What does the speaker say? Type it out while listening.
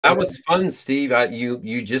That was fun, Steve.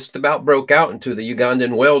 You just about broke out into the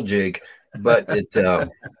Ugandan well jig, but I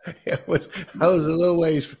was a little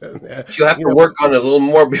ways from that. you have to work on it a little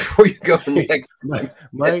more before you go next time.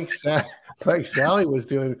 Mike Sally was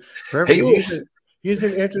doing perfect. He's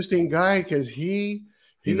an interesting guy because he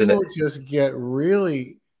will just get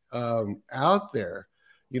really out there,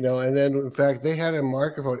 and then in fact they had a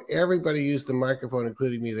microphone. Everybody used the microphone,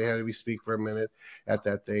 including me. They had me speak for a minute at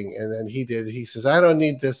that thing, and then he says, I don't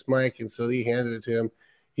need this mic, and so he handed it to him.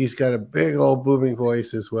 He's got a big old booming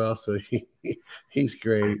voice as well, so he's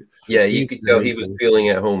great. Yeah, you could tell he was feeling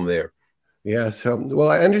at home there. Yeah, so well,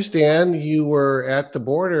 I understand you were at the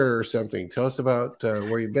border or something. Tell us about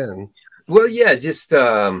where you've been. Well, yeah, just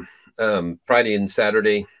Friday and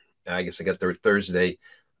Saturday. I guess I got there Thursday.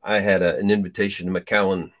 I had an invitation to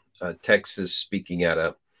McAllen, Texas, speaking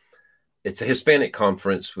at it's a Hispanic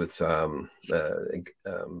conference with a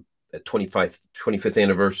 25th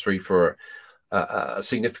anniversary for a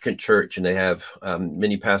significant church, and they have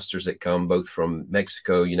many pastors that come both from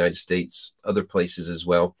Mexico, United States, other places as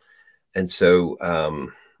well. And so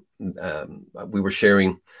we were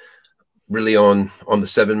sharing really on the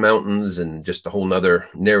 7 mountains and just a whole nother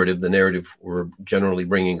narrative, the narrative we're generally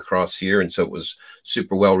bringing across here. And so it was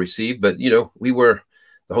super well received. But, the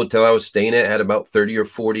hotel I was staying at had about 30 or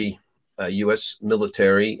 40 U.S.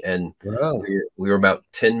 military. And wow. we were about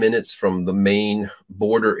 10 minutes from the main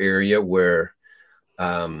border area where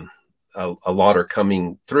a lot are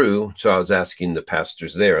coming through. So I was asking the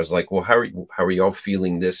pastors there, I was like, well, how are y'all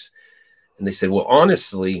feeling this? And they said, well,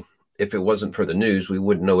 honestly, if it wasn't for the news, we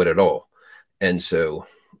wouldn't know it at all. And so,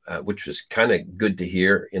 which was kind of good to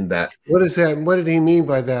hear in that. What is that? What did he mean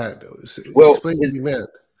by that? Well,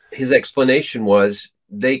 his explanation was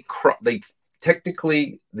they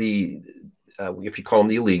technically, if you call them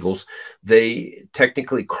the illegals, they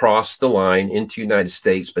technically cross the line into the United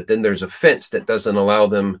States, but then there's a fence that doesn't allow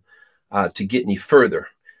them to get any further.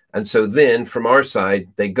 And so then from our side,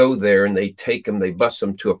 they go there and they take them, they bus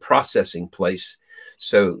them to a processing place.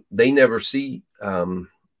 So they never see, when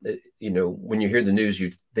you hear the news,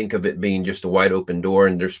 you think of it being just a wide open door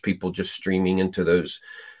and there's people just streaming into those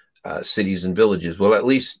cities and villages. Well, at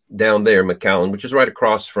least down there, McAllen, which is right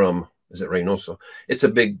across from, is it Reynosa? It's a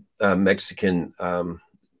big Mexican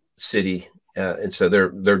city. And so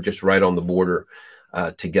they're just right on the border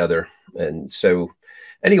together. And so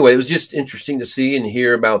anyway, it was just interesting to see and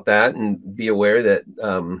hear about that and be aware that,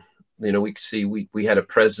 we could see we had a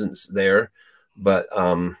presence there, but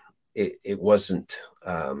it wasn't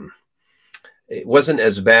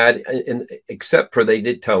as bad, and except for they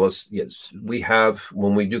did tell us, yes, we have,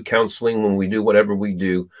 when we do counseling, when we do whatever we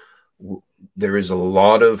do, there is a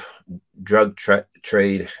lot of drug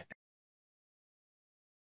trade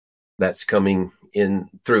that's coming in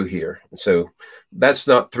through here. So that's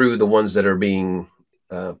not through the ones that are being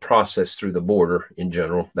processed through the border in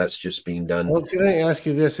general. That's just being done. Well, can I ask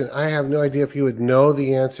you this? And I have no idea if you would know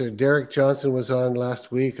the answer. Derek Johnson was on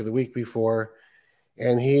last week or the week before,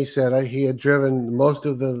 and he said he had driven most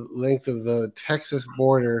of the length of the Texas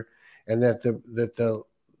border, and that the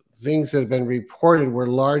things that have been reported were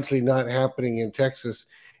largely not happening in Texas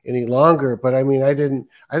any longer. But I mean, I didn't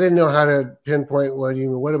know how to pinpoint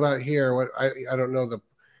what about here? I don't know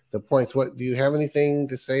the points. What do you have anything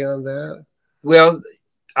to say on that? Well,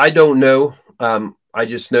 I don't know. I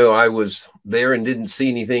just know I was there and didn't see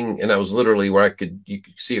anything, and I was literally where you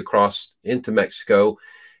could see across into Mexico,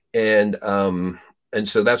 and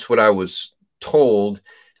so that's what I was told,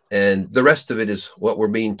 and the rest of it is what we're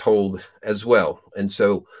being told as well. And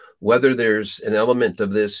so whether there's an element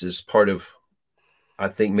of this is part of, I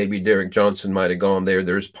think maybe Derek Johnson might have gone there.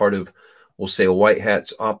 There's part of, we'll say, a white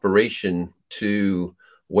hat's operation to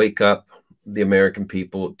wake up the American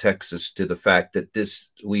people of Texas to the fact that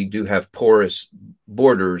we do have porous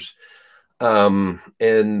borders. And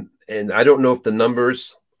I don't know if the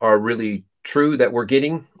numbers are really true that we're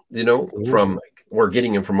getting, we're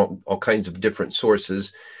getting them from all kinds of different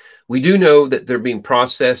sources. We do know that they're being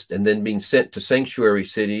processed and then being sent to sanctuary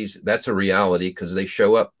cities. That's a reality because they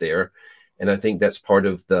show up there. And I think that's part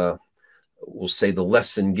of we'll say, the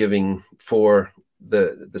lesson giving for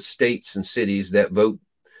the states and cities that vote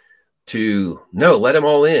to let them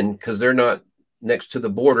all in because they're not next to the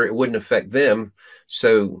border. It wouldn't affect them.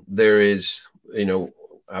 So there is,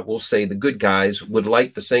 I will say the good guys would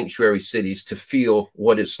like the sanctuary cities to feel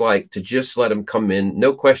what it's like to just let them come in,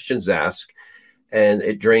 no questions asked, and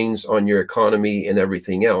it drains on your economy and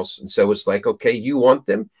everything else. And so it's like, okay, you want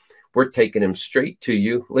them, we're taking them straight to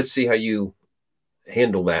you. Let's see how you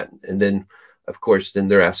handle that. And then of course, then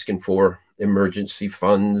they're asking for emergency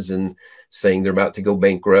funds and saying they're about to go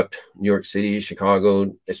bankrupt. New York City,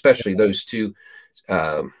 Chicago, especially those two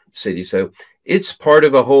cities. So it's part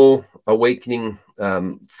of a whole awakening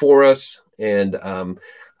for us. And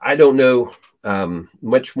I don't know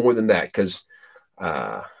much more than that, because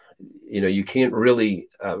you know, you can't really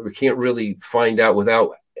we can't really find out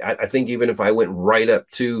without. I think even if I went right up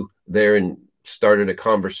to there and started a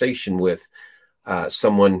conversation with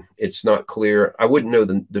someone, it's not clear. I wouldn't know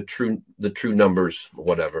the true numbers,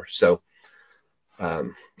 whatever. So Yeah,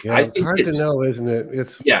 I it's think hard to know, isn't it?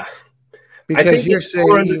 It's yeah, because you're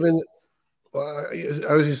saying even. I was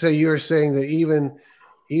going to say, you were saying that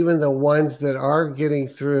even the ones that are getting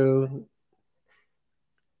through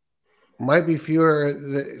might be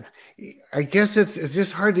fewer. I guess it's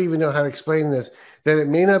just hard to even know how to explain this. That it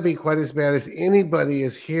may not be quite as bad as anybody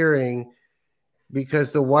is hearing,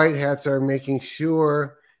 because the white hats are making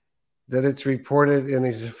sure that it's reported in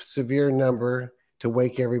a severe number to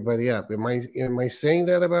wake everybody up. Am I saying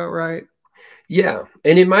that about right? Yeah.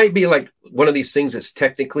 And it might be like one of these things that's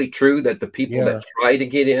technically true, that the people that try to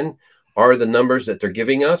get in are the numbers that they're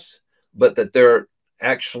giving us, but that they're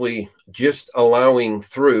actually just allowing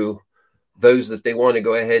through those that they want to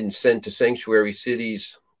go ahead and send to sanctuary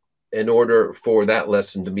cities in order for that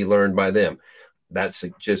lesson to be learned by them. That's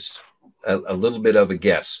just a little bit of a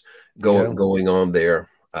guess going on there,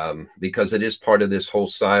 because it is part of this whole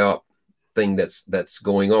PSYOP thing that's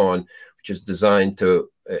going on, which is designed to,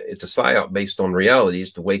 it's a PSYOP based on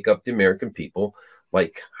realities to wake up the American people.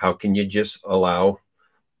 Like, how can you just allow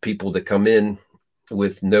people to come in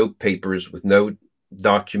with no papers, with no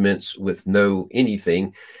documents, with no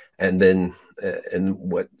anything, and then and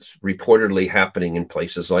what's reportedly happening in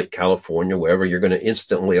places like California, wherever, you're going to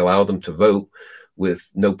instantly allow them to vote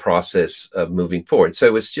with no process of moving forward.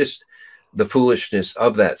 So it's just the foolishness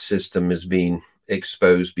of that system is being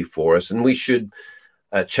exposed before us, and we should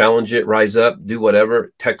challenge it, rise up, do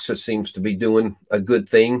whatever. Texas seems to be doing a good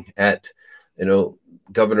thing at, you know,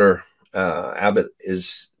 Governor Abbott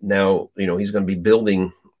is now, you know, he's going to be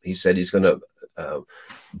building, he said he's going to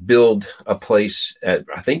build a place at,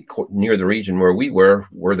 I think, near the region where we were,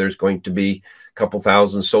 where there's going to be a couple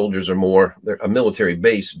thousand soldiers or more, a military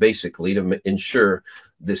base, basically, to ensure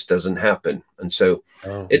this doesn't happen. And so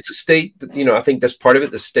it's a state that, you know, I think that's part of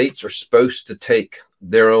it. The states are supposed to take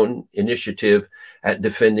their own initiative at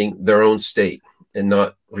defending their own state and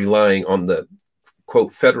not relying on the,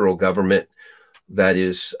 quote, federal government that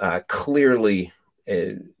is clearly,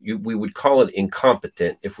 we would call it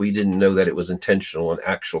incompetent if we didn't know that it was intentional and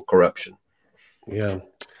actual corruption. Yeah,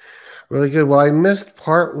 really good. Well, I missed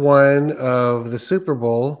part one of the Super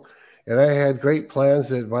Bowl, and I had great plans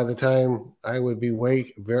that by the time I would be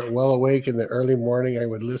very well awake in the early morning, I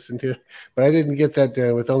would listen to it. But I didn't get that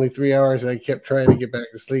done. With only 3 hours, I kept trying to get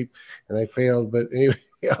back to sleep, and I failed. But anyway,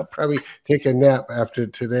 I'll probably take a nap after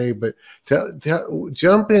today. But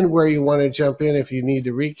jump in where you want to jump in. If you need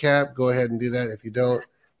to recap, go ahead and do that. If you don't,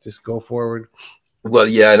 just go forward. Well,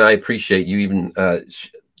 yeah, and I appreciate you even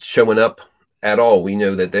showing up at all. We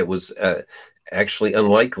know that was actually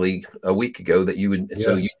unlikely a week ago that you would. Yeah.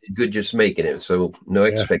 So you did good just making it. So no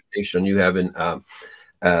expectation. You haven't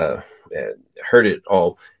heard it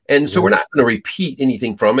all. And so we're not going to repeat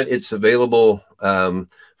anything from it. It's available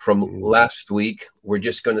from last week. We're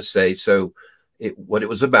just going to say, so what it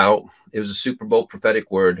was about. It was a Super Bowl prophetic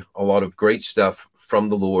word, a lot of great stuff from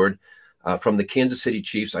the Lord. From the Kansas City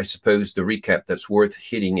Chiefs, I suppose the recap that's worth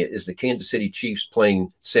hitting it is the Kansas City Chiefs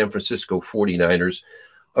playing San Francisco 49ers,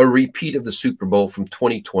 a repeat of the Super Bowl from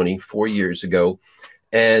 2020, 4 years ago.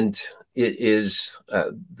 And it is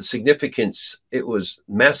the significance. It was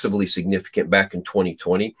massively significant back in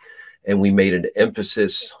 2020. And we made an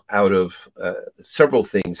emphasis out of several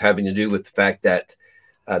things having to do with the fact that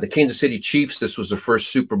the Kansas City Chiefs, this was their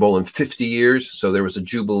first Super Bowl in 50 years. So there was a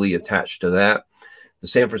jubilee attached to that. The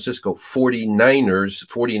San Francisco 49ers,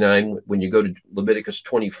 49, when you go to Leviticus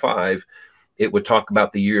 25, it would talk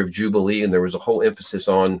about the year of Jubilee. And there was a whole emphasis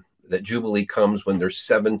on that Jubilee comes when there's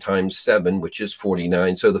 7 times 7, which is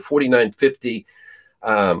 49. So the 4950,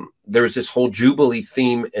 there's this whole Jubilee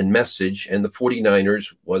theme and message. And the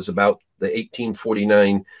 49ers was about the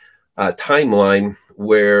 1849 timeline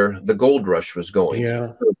where the gold rush was going. Yeah.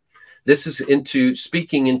 So this is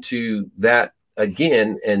speaking into that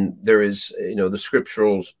again, and there is, you know, the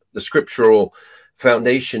scriptural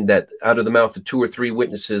foundation that out of the mouth of 2 or 3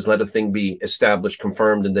 witnesses, let a thing be established,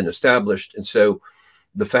 confirmed, and then established. And so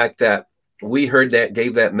the fact that we heard that,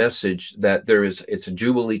 gave that message that it's a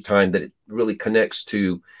Jubilee time, that it really connects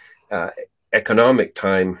to economic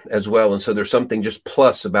time as well. And so there's something just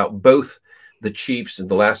plus about both the chiefs in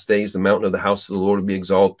the last days. The mountain of the house of the Lord will be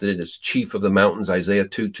exalted as chief of the mountains, Isaiah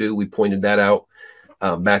 2:2. We pointed that out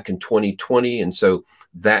back in 2020. And so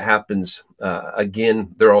that happens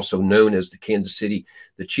again. They're also known as the Kansas City.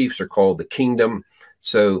 The Chiefs are called the kingdom.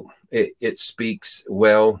 So it speaks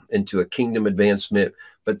well into a kingdom advancement.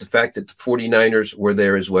 But the fact that the 49ers were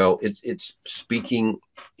there as well, it's speaking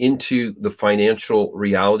into the financial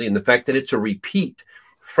reality. And the fact that it's a repeat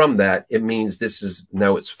from that, it means this is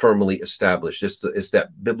now it's firmly established. It's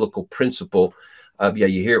that biblical principle of, yeah,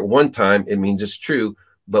 you hear it one time, it means it's true.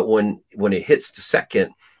 But when it hits the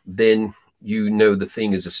second, then you know the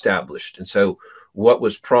thing is established. And so what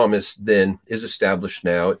was promised then is established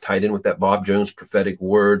now. It tied in with that Bob Jones prophetic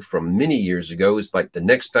word from many years ago. It's like the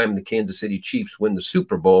next time the Kansas City Chiefs win the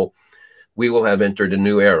Super Bowl, we will have entered a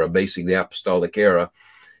new era, basically the apostolic era.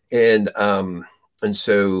 And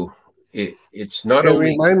so it's not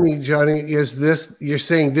only. Remind me, Johnny, is this, you're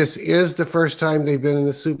saying this is the first time they've been in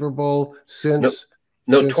the Super Bowl since?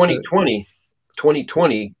 No, 2020.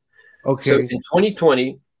 2020. Okay. So in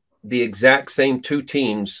 2020, the exact same two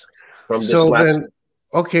teams from this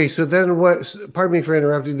okay, so then what, pardon me for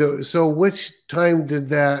interrupting though. So which time did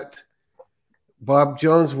that Bob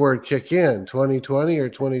Jones word kick in? 2020 or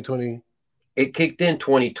 2020? It kicked in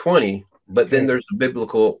 2020, but then there's a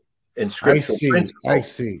biblical and scriptural principle. I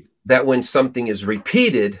see. That when something is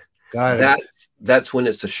repeated, that's when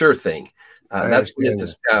it's a sure thing. That's when it's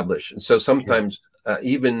established. And so sometimes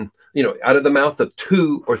even, you know, out of the mouth of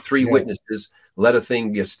 2 or 3 witnesses, let a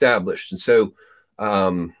thing be established. And so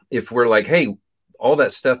if we're like, hey, all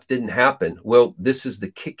that stuff didn't happen, well, this is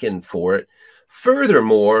the kick in for it.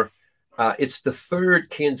 Furthermore, it's the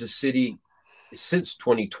third Kansas City since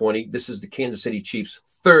 2020. This is the Kansas City Chiefs'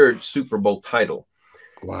 3rd Super Bowl title.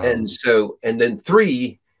 Wow. And so, and then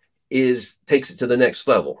 3 takes it to the next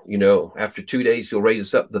level. You know, after 2 days, he'll raise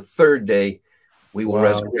us up. The 3rd day, we will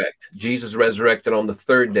resurrect. Jesus resurrected on the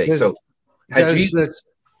 3rd day.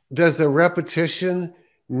 Does the repetition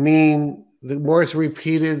mean the more it's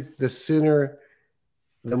repeated, the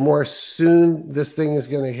more soon this thing is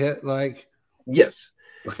going to hit? Like, yes.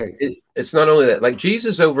 Okay. It's not only that. Like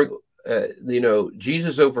Jesus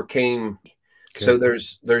Jesus overcame. Okay. So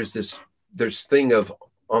there's thing of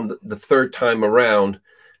on the 3rd time around.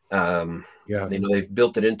 You know, they've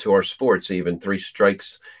built it into our sports. Even 3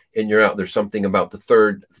 strikes and you're out. There's something about the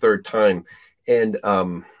third time, and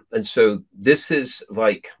so this is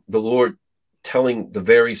like the Lord telling the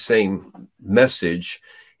very same message.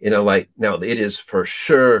 You know, like now it is for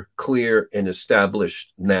sure clear and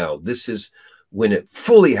established. Now this is when it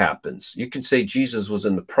fully happens. You can say Jesus was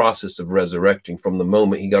in the process of resurrecting from the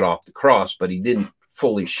moment he got off the cross, but he didn't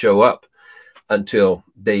fully show up until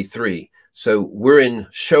day 3. So we're in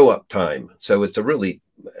show up time. So it's a really,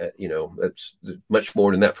 you know, that's much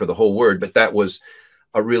more than that for the whole word, but that was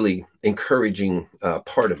a really encouraging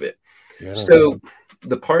part of it. Yeah. So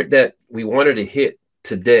the part that we wanted to hit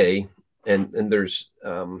today, and there's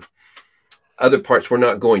other parts we're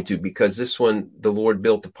not going to, because this one the Lord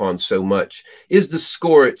built upon so much, is the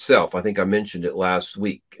score itself. I think I mentioned it last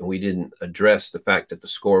week, and we didn't address the fact that the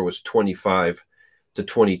score was 25-22.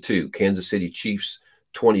 Kansas City Chiefs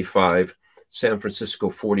 25, San Francisco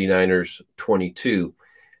 49ers 22.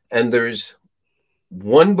 And there's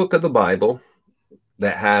one book of the Bible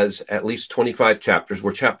that has at least 25 chapters,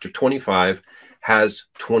 where chapter 25 has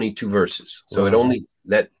 22 verses. So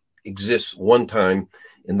that exists one time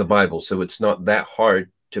in the Bible. So it's not that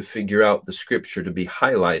hard to figure out the scripture to be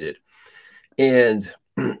highlighted. And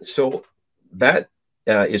so that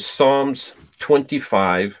is Psalms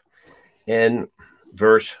 25 and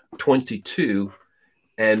verse 22.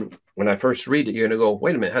 And when I first read it, you're going to go,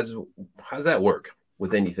 wait a minute, how does that work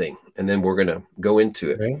with anything? And then we're going to go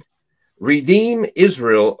into it. Okay. Redeem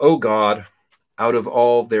Israel, O God, out of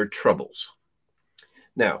all their troubles.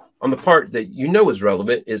 Now, on the part that you know is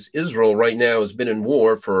relevant is Israel right now has been in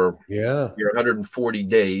war for 140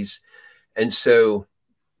 days. And so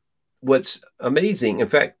what's amazing, in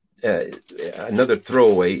fact, another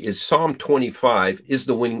throwaway is Psalm 25 is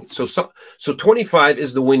the winning. So 25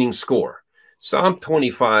 is the winning score. Psalm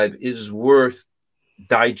 25 is worth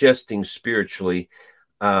digesting spiritually.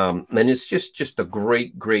 And it's just a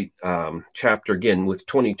great chapter, again, with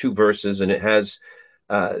 22 verses. And it has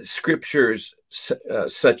scriptures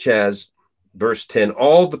such as verse 10,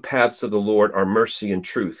 all the paths of the Lord are mercy and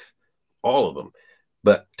truth, all of them,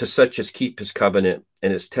 but to such as keep his covenant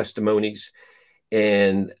and his testimonies.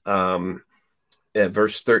 And at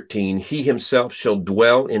verse 13, he himself shall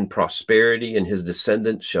dwell in prosperity, and his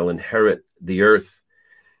descendants shall inherit the earth.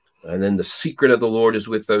 And then the secret of the Lord is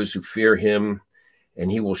with those who fear him, and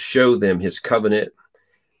he will show them his covenant.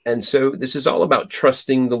 And so this is all about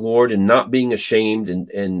trusting the Lord and not being ashamed.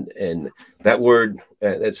 And that word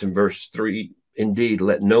that's in verse 3, indeed,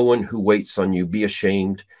 let no one who waits on you be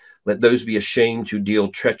ashamed. Let those be ashamed who deal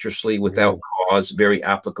treacherously without cause, very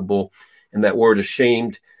applicable. And that word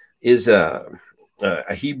ashamed is a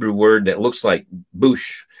Hebrew word that looks like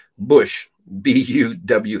bush, buwsh, but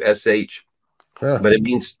it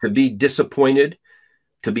means to be disappointed,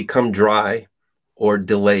 to become dry, or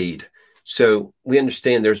delayed. So we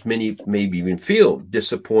understand there's many maybe even feel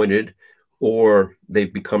disappointed, or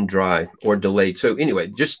they've become dry or delayed. So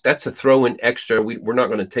anyway, just that's a throw in extra. We're not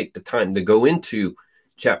going to take the time to go into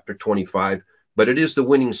chapter 25, but it is the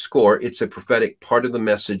winning score. It's a prophetic part of the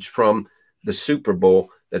message from the Super Bowl,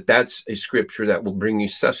 that's a scripture that will bring you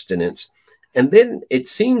sustenance. And then it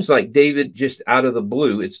seems like David, just out of the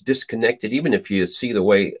blue, it's disconnected. Even if you see the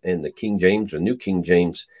way in the King James or New King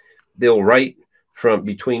James, they'll write from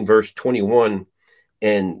between verse 21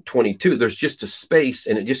 and 22. There's just a space,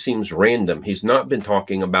 and it just seems random. He's not been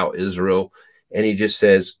talking about Israel, and he just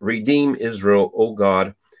says, redeem Israel, O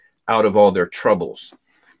God, out of all their troubles.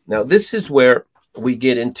 Now, this is where we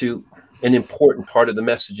get into an important part of the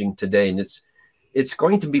messaging today, and it's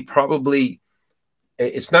going to be probably,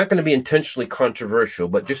 it's not going to be intentionally controversial,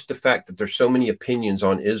 but just the fact that there's so many opinions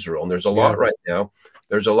on Israel, and there's a lot right now.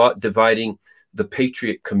 There's a lot dividing the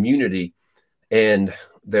patriot community, and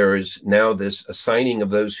there is now this assigning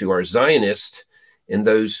of those who are Zionist and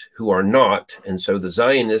those who are not. And so the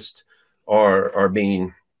Zionists are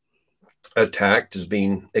being attacked as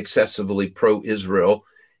being excessively pro-Israel.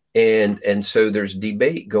 And so there's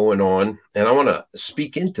debate going on. And I want to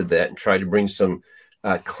speak into that and try to bring some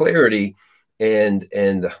clarity. And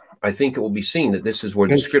I think it will be seen that this is where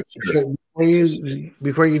the scripture.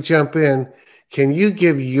 Before you jump in, can you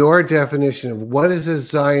give your definition of what is a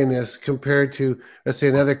Zionist compared to, let's say,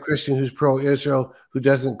 another Christian who's pro-Israel who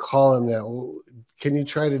doesn't call him that? Can you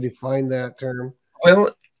try to define that term?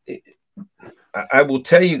 Well, I will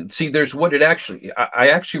tell you, see, there's what it actually, I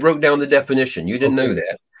actually wrote down the definition. You didn't know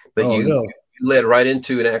that, but you led right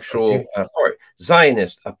into an actual part.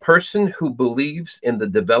 Zionist, a person who believes in the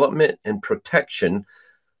development and protection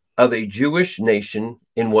of a Jewish nation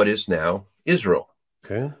in what is now Israel.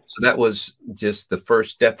 Okay. So that was just the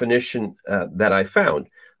first definition that I found.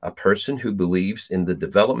 A person who believes in the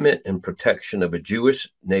development and protection of a Jewish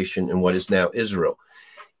nation in what is now Israel.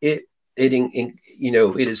 It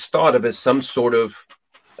is thought of as some sort of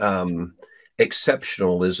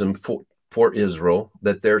exceptionalism for Israel,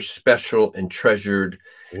 that they're special and treasured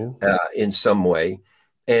in some way.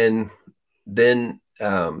 And then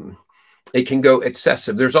it can go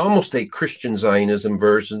excessive. There's almost a Christian Zionism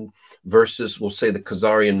version versus, we'll say, the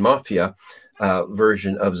Khazarian Mafia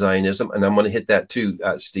version of Zionism. And I'm going to hit that too,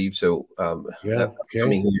 Steve. So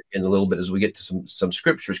coming here in a little bit as we get to some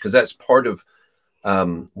scriptures, because that's part of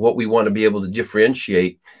what we want to be able to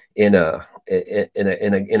differentiate in a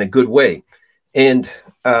good way. And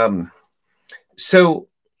so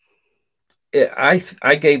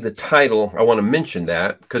I gave the title. I want to mention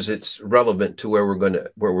that because it's relevant to where we're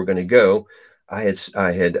going to go. I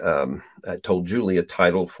had told Julie a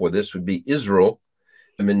title for this would be Israel,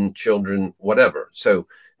 women, children, whatever. So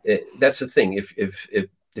that's the thing.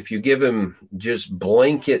 If you give them just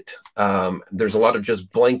blanket, there's a lot of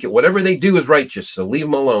just blanket. Whatever they do is righteous, so leave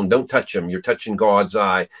them alone. Don't touch them. You're touching God's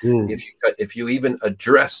eye. If you even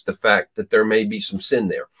address the fact that there may be some sin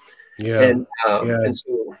there, and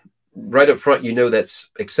so right up front, that's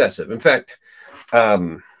excessive. In fact,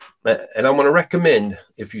 and I want to recommend,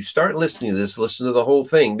 if you start listening to this, listen to the whole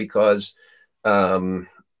thing, because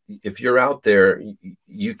if you're out there,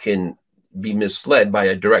 you can be misled by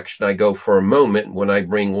a direction I go for a moment when I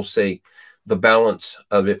bring, we'll say, the balance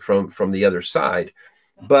of it from the other side.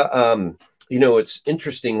 But it's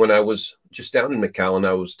interesting. When I was just down in McAllen,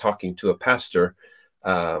 I was talking to a pastor.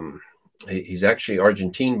 He's actually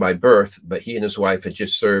Argentine by birth, but he and his wife had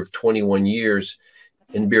just served 21 years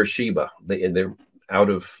in Beersheba. They're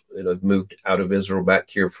moved out of Israel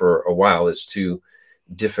back here for a while. It's too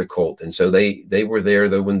difficult, and so they were there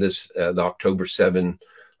though when this the October 7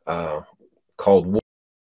 called war,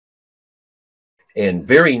 and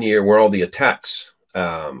very near where all the attacks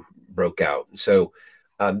broke out. And so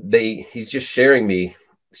he's just sharing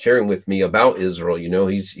with me about Israel.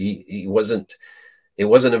 It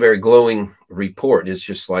wasn't a very glowing report. It's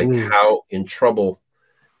just like how in trouble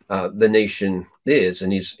the nation is.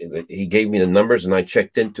 And he gave me the numbers, and I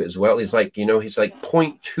checked into it as well. He's like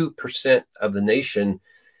 0.2% of the nation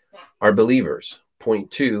are believers.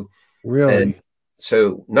 0.2. Really? And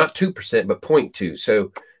so not 2%, but 0.2.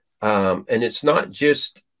 So, and it's not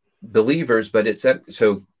just believers, but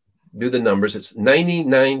so do the numbers, it's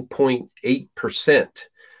 99.8%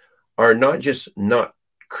 are not just not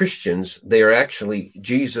Christians, they are actually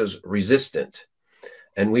Jesus resistant.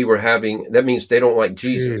 And we were having, that means they don't like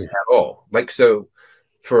Jesus at all. Like, so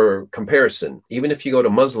for comparison, even if you go to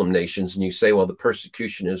Muslim nations and you say, well, the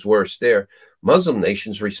persecution is worse there, Muslim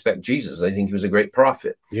nations respect Jesus. I think he was a great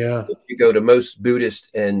prophet. Yeah. If you go to most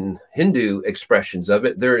Buddhist and Hindu expressions of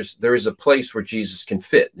it, there is a place where Jesus can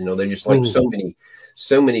fit. You know, they're just like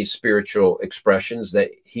so many spiritual expressions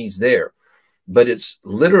that he's there. But it's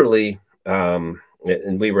literally,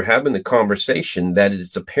 and we were having the conversation that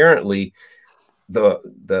it's apparently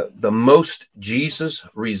the most Jesus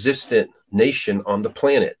resistant nation on the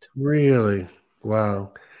planet. Really?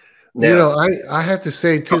 Wow. Now, you know, I have to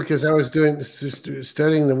say too, because I was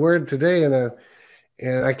studying the word today, and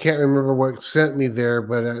I can't remember what sent me there,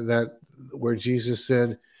 but that where Jesus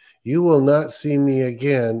said, "You will not see me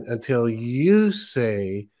again until you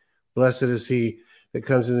say, blessed is he that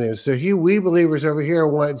comes in the name." So we believers over here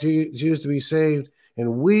want Jews to be saved,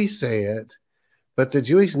 and we say it, but the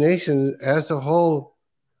Jewish nation as a whole,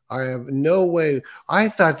 I have no way. I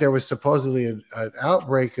thought there was supposedly an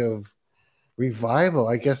outbreak of revival.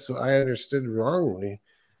 I guess I understood wrongly.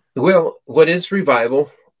 Well, what is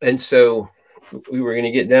revival? And so we were going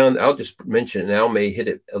to get down. I'll just mention it now, may hit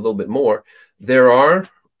it a little bit more. There are,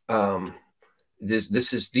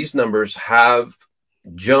 these numbers have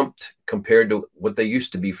jumped compared to what they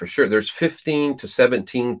used to be for sure. There's 15 to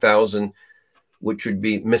 17,000, which would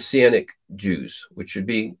be Messianic Jews, which would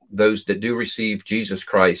be those that do receive Jesus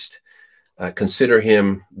Christ, consider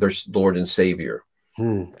him their Lord and Savior.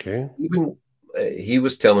 Okay. Even he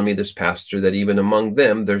was telling me, this pastor, that even among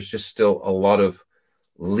them, there's just still a lot of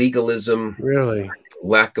legalism, really,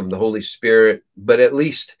 lack of the Holy Spirit, but at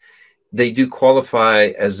least they do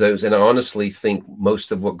qualify as those. And I honestly think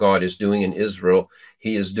most of what God is doing in Israel,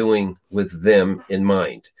 he is doing with them in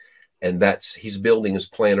mind. And he's building his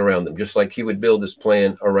plan around them, just like he would build his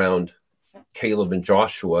plan around Caleb and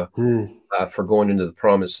Joshua for going into the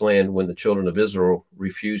promised land when the children of Israel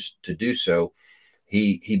refused to do so.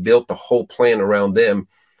 He built the whole plan around them.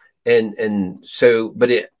 And so, but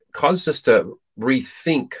it causes us to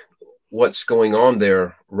rethink what's going on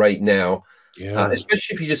there right now,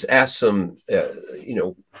 especially if you just ask some,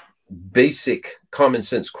 basic common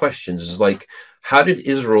sense questions, is like, how did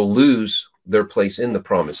Israel lose their place in the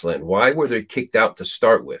promised land? Why were they kicked out to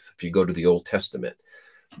start with? If you go to the Old Testament,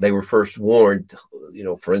 they were first warned,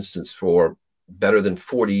 for instance, for better than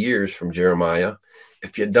 40 years from Jeremiah,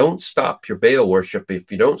 if you don't stop your Baal worship,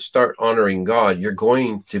 if you don't start honoring God, you're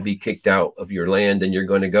going to be kicked out of your land, and you're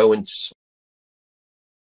going to go into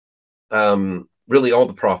really all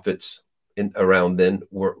the prophets around then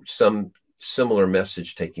were some similar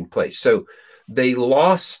message taking place. So they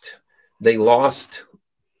lost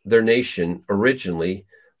their nation originally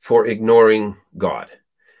for ignoring God.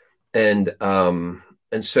 And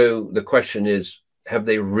so the question is, have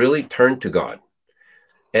they really turned to God?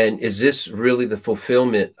 And is this really the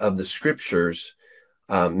fulfillment of the scriptures?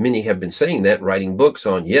 Many have been saying that, writing books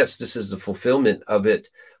on, yes, this is the fulfillment of it.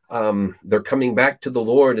 They're coming back to the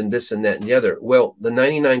Lord and this and that and the other. Well, the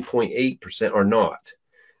 99.8% are not.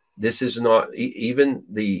 This is not, even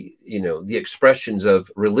the expressions of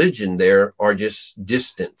religion there are just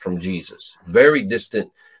distant from Jesus, very distant.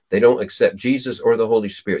 They don't accept Jesus or the Holy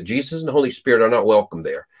Spirit. Jesus and the Holy Spirit are not welcome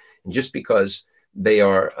there. And just because they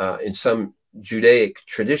are in some Judaic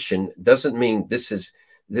tradition doesn't mean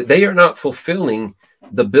they are not fulfilling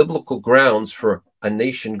the biblical grounds for a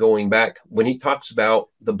nation going back. When he talks about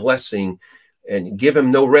the blessing and give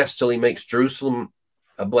him no rest till he makes Jerusalem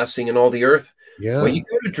a blessing in all the earth. Yeah. When you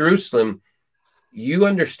go to Jerusalem, you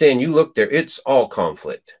understand, you look there, it's all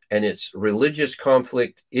conflict, and it's religious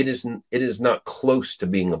conflict. It is not close to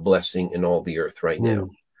being a blessing in all the earth right now.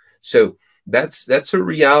 So that's a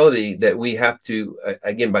reality that we have to,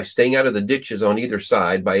 again, by staying out of the ditches on either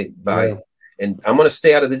side, and I'm going to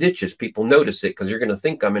stay out of the ditches. People notice it because you're going to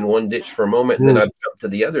think I'm in one ditch for a moment and then I've jumped to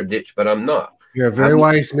the other ditch, but I'm not. You're a very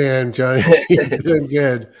wise man, Johnny. You're doing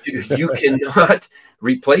good. You cannot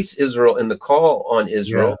replace Israel in the call on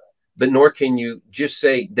Israel, but nor can you just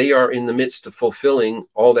say they are in the midst of fulfilling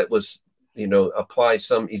all that was, apply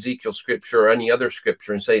some Ezekiel scripture or any other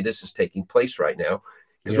scripture and say this is taking place right now.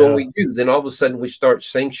 Because when we do, then all of a sudden we start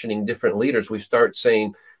sanctioning different leaders. We start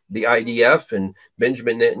saying the IDF and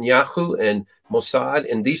Benjamin Netanyahu and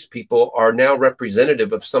Mossad and these people are now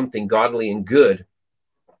representative of something godly and good.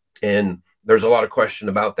 And there's a lot of question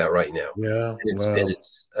about that right now. Yeah, and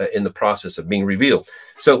it's in the process of being revealed.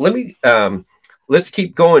 So let's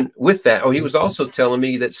keep going with that. Oh, he was also telling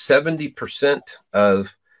me that 70%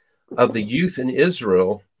 of the youth in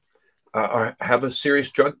Israel have a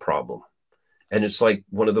serious drug problem. And it's like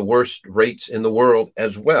one of the worst rates in the world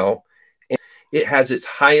as well. And it has its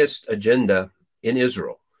highest agenda in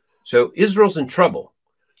Israel. So Israel's in trouble.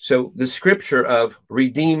 So the scripture of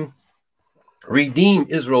redeem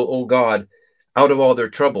Israel, O God, out of all their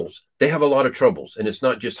troubles. They have a lot of troubles, and it's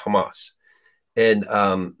not just Hamas.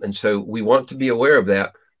 And so we want to be aware of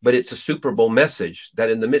that. But it's a Super Bowl message that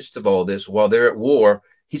in the midst of all this, while they're at war,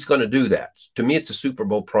 he's going to do that. To me, it's a Super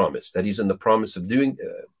Bowl promise that he's in the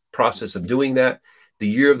process of doing that. The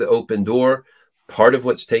year of the open door, part of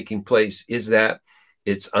what's taking place is that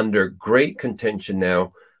it's under great contention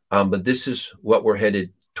now, but this is what we're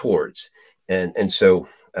headed towards. And so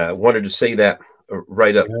I wanted to say that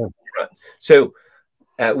right up front. So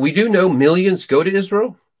we do know millions go to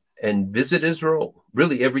Israel and visit Israel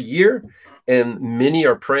really every year, and many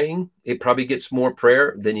are praying. It probably gets more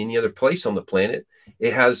prayer than any other place on the planet.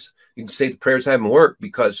 It has, you can say the prayers haven't worked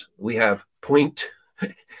because we have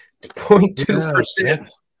 0.2%,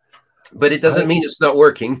 but it doesn't mean it's not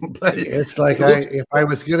working. But it's like if I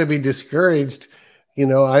was going to be discouraged, you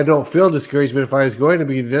know, I don't feel discouraged, but if I was going to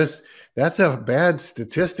be this, that's a bad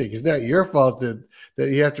statistic. It's not your fault that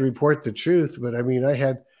you have to report the truth. But I mean,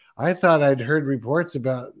 I thought I'd heard reports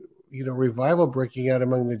about, you know, revival breaking out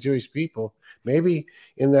among the Jewish people. Maybe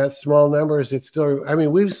in that small numbers, it's still, I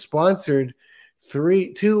mean, we've sponsored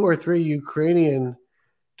 2 or 3 Ukrainian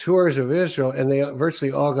tours of Israel, and they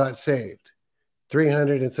virtually all got saved,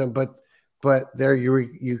 300 and some, but they're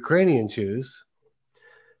Ukrainian Jews.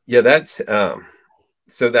 Yeah, that's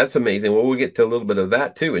so that's amazing. Well, we'll get to a little bit of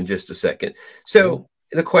that too in just a second. So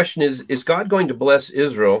the question is God going to bless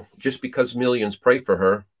Israel just because millions pray for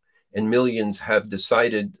her and millions have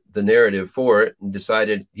decided the narrative for it and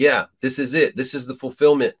decided, yeah, this is it. This is the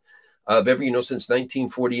fulfillment of every, you know, since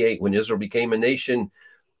 1948 when Israel became a nation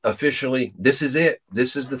officially. This is it.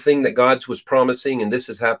 This is the thing that God was promising, and this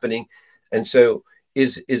is happening. And so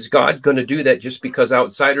is God going to do that just because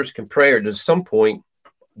outsiders can pray, or does some point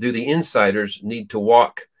do the insiders need to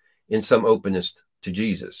walk in some openness to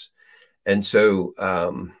Jesus? And so,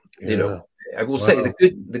 you know, I will say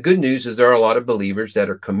the good news is there are a lot of believers that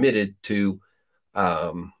are committed to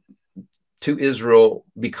Israel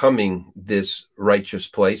becoming this righteous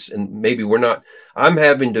place. And maybe we're not, I'm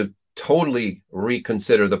having to totally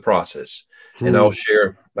reconsider the process, and I'll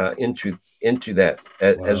share into that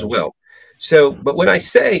as well. So, but when I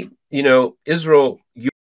say, you know, Israel,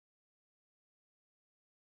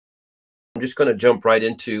 I'm just going to jump right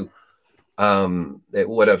into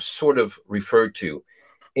what I've sort of referred to.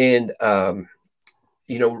 And,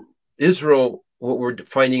 you know, Israel, what we're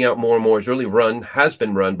finding out more and more is really has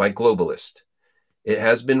been run by globalists. It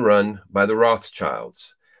has been run by the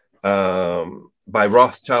Rothschilds, by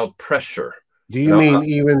Rothschild pressure. Do you mean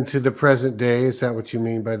even to the present day? Is that what you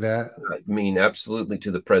mean by that? I mean absolutely to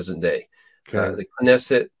the present day. Okay. The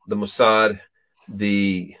Knesset, the Mossad,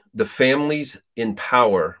 the families in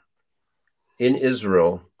power in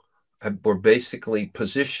Israel were basically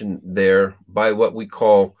positioned there by what we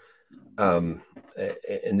call Khazarian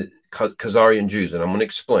Jews, and I'm going to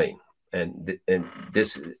explain. And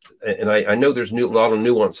I know there's a lot of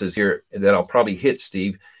nuances here that I'll probably hit,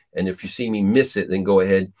 Steve. And if you see me miss it, then go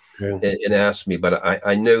ahead and ask me. But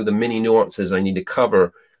I know the many nuances I need to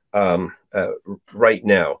cover right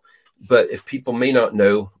now. But if people may not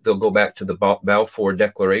know, they'll go back to the Balfour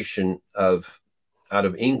Declaration out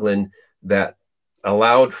of England that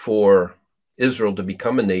allowed for Israel to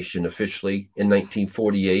become a nation officially in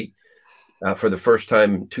 1948 for the first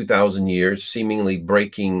time in 2,000 years, seemingly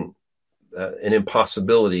breaking an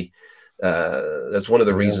impossibility. That's one of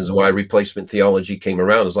the reasons why replacement theology came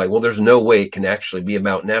around. Is like, well, there's no way it can actually be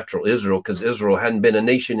about natural Israel because Israel hadn't been a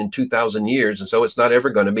nation in 2,000 years. And so it's not ever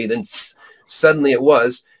going to be. Then suddenly it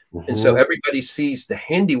was. And so everybody sees the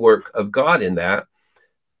handiwork of God in that.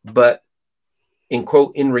 But in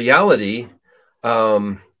reality,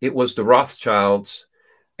 it was the Rothschilds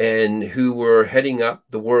and who were heading up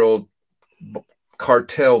the world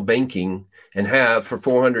cartel banking and have for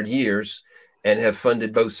 400 years and have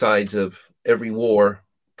funded both sides of every war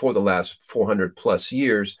for the last 400 plus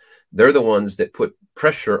years. They're the ones that put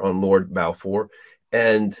pressure on Lord Balfour,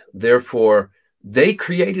 and therefore they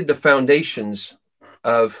created the foundations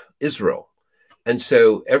of Israel. And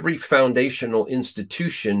so every foundational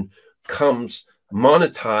institution comes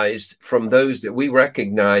monetized from those that we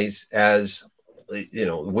recognize as, you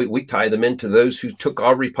know, we tie them into those who took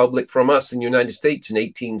our republic from us in the United States in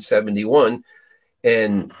 1871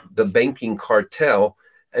 and the banking cartel.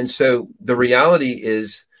 And so the reality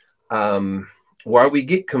is, why we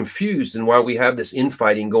get confused and why we have this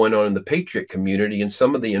infighting going on in the patriot community and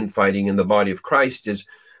some of the infighting in the body of Christ is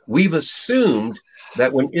We've assumed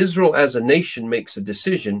that when Israel as a nation makes a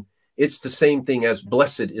decision, it's the same thing as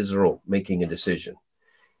blessed Israel making a decision.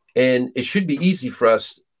 And it should be easy for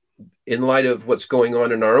us, in light of what's going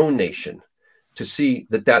on in our own nation, to see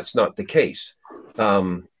that that's not the case.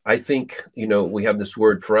 I think, you know, we have this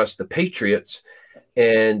word for us, the patriots,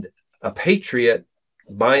 and a patriot,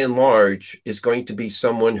 by and large, is going to be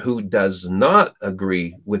someone who does not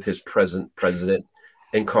agree with his present president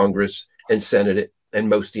and Congress and Senate and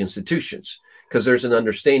most of the institutions, because there's an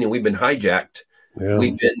understanding we've been hijacked. Yeah.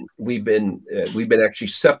 We've been actually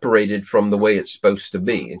separated from the way it's supposed to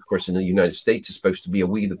be. And of course, in the United States, it's supposed to be a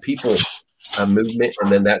We the People movement,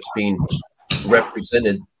 and then that's being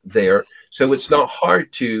represented there. So it's not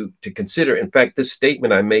hard to consider. In fact, this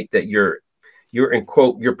statement I make, that you're in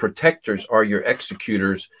quote, your protectors are your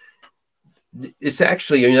executors, it's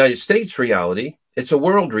actually a United States reality. It's a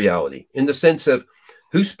world reality, in the sense of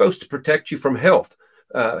who's supposed to protect you from health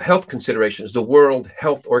considerations, the World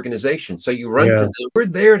Health Organization. So you run to them. We're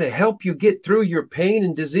there to help you get through your pain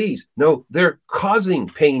and disease. No, they're causing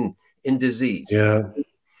pain and disease. Yeah.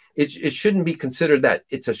 It shouldn't be considered that.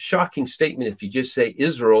 It's a shocking statement if you just say,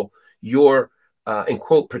 Israel, your, in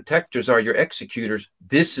quote, protectors are your executors.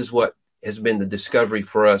 This is what has been the discovery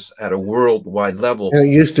for us at a worldwide level. And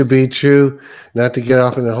it used to be true, not to get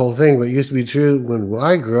off on the whole thing, but it used to be true when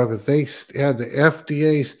I grew up. If they had the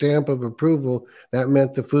FDA stamp of approval, that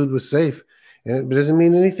meant the food was safe. And it doesn't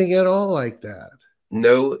mean anything at all like that.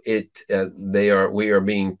 No, we are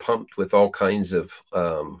being pumped with all kinds of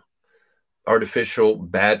artificial,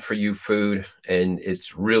 bad for you food, and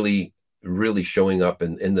it's really, really showing up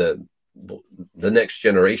in the next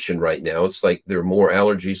generation right now. It's like there are more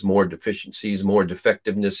allergies, more deficiencies, more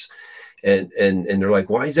defectiveness, and they're like,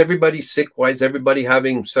 why is everybody sick? Why is everybody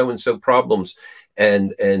having so-and-so problems?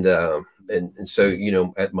 And so, you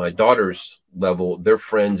know, at my daughter's level, their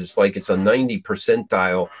friends, it's like it's a 90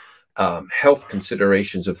 percentile health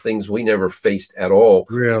considerations of things we never faced at all.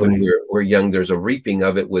 Really? When we're young. There's a reaping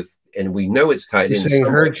of it with, and we know it's tied in. Saying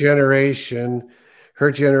her generation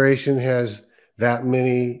has that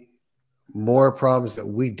many more problems that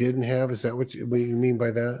we didn't have. Is that what you mean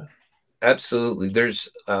by that? Absolutely. There's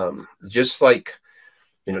just like,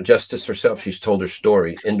 you know, Justice herself, she's told her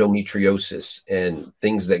story, endometriosis and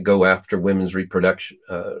things that go after women's reproductive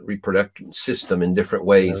system in different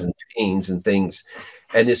ways, and pains and things.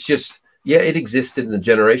 And it's just, yeah, it existed in the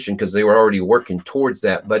generation because they were already working towards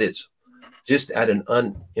that, but it's just at an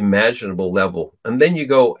unimaginable level. And then you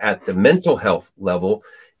go at the mental health level,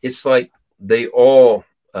 it's like they all,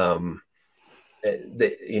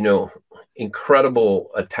 you know,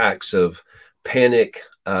 incredible attacks of panic,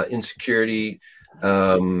 insecurity,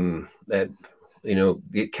 that, you know,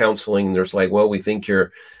 get counseling. There's like, well, we think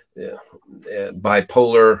you're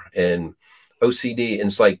bipolar and OCD. And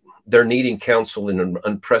it's like they're needing counsel in an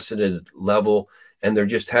unprecedented level, and they're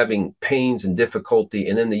just having pains and difficulty.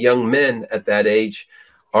 And then the young men at that age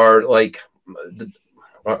are like,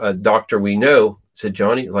 a doctor we know said,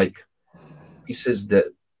 Johnny, like, he says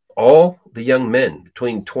that all the young men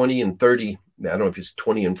between 20 and 30, I don't know if it's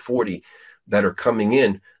 20 and 40, that are coming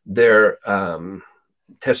in, their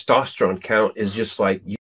testosterone count is just like,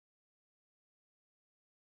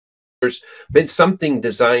 there's been something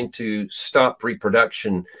designed to stop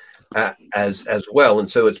reproduction as well. And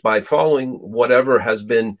so it's by following whatever has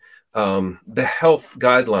been the health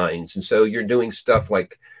guidelines. And so you're doing stuff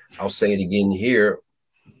like, I'll say it again here,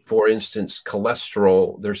 for instance,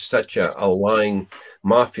 cholesterol. There's such a lying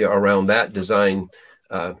mafia around that, designed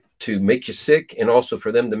to make you sick and also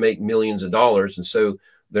for them to make millions of dollars. And so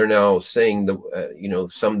they're now saying, you know,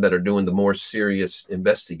 some that are doing the more serious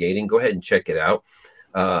investigating, go ahead and check it out,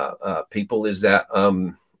 people, is that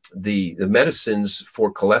the medicines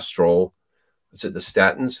for cholesterol, is it the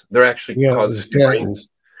statins? They're actually causing statins.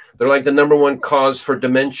 They're like the #1 cause for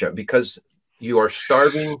dementia, because you are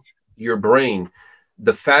starving your brain.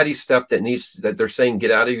 The fatty stuff that they're saying,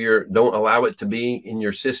 get out of don't allow it to be in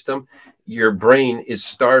your system. Your brain is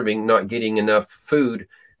starving, not getting enough food.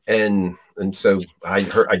 And so I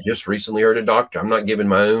just recently heard a doctor, I'm not giving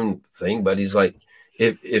my own thing, but he's like,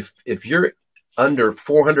 if you're under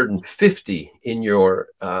 450 in your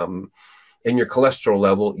cholesterol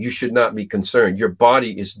level, you should not be concerned. Your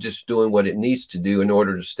body is just doing what it needs to do in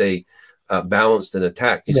order to stay balanced and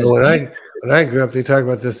attacked. He says, when I grew up, they talked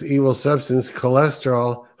about this evil substance,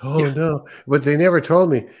 cholesterol. Oh, no. But they never told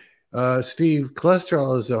me, Steve,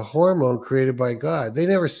 cholesterol is a hormone created by God. They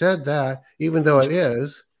never said that, even though it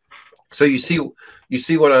is. So you see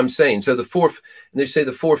what I'm saying. So they say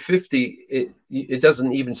the 450, it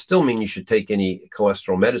doesn't even still mean you should take any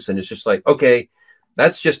cholesterol medicine. It's just like, okay,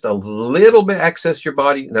 That's just a little bit access your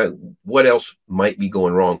body. Now, what else might be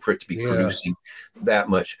going wrong for it to be producing that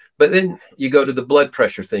much? But then you go to the blood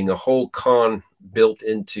pressure thing, a whole con built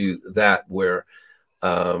into that, where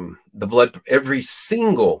every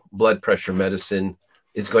single blood pressure medicine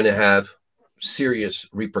is going to have serious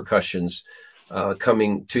repercussions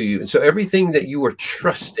coming to you. And so everything that you are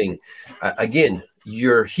trusting, again,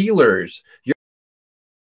 your healers,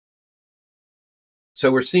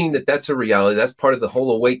 so we're seeing that that's a reality. That's part of the whole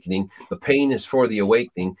awakening. The pain is for the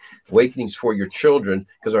awakening. Awakening's for your children,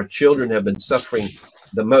 because our children have been suffering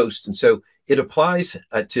the most. And so it applies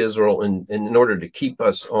to Israel. And in order to keep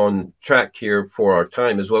us on track here for our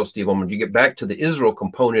time as well, Steve, I'm going to get back to the Israel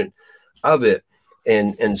component of it,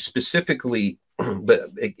 and specifically, but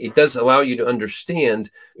it does allow you to understand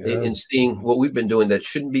in seeing what we've been doing that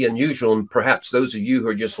shouldn't be unusual. And perhaps those of you who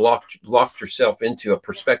are just locked yourself into a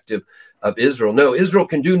perspective of Israel. No, Israel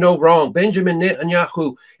can do no wrong. Benjamin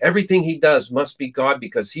Netanyahu, everything he does must be God,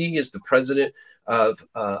 because he is the president of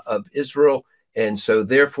Israel. And so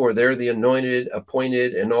therefore they're the anointed,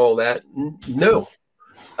 appointed, and all that. No.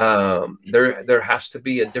 There has to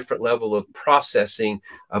be a different level of processing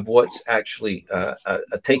of what's actually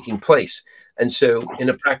taking place. And so in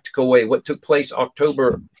a practical way, what took place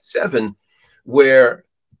October 7, where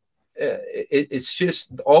it's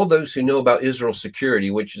just all those who know about Israel's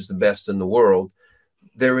security, which is the best in the world,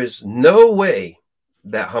 there is no way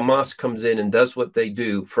that Hamas comes in and does what they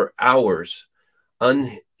do for hours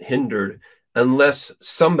unhindered unless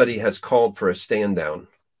somebody has called for a stand down.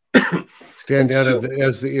 Stand down of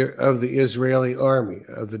the Israeli army,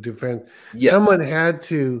 of the defense. Yes. Someone had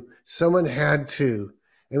to.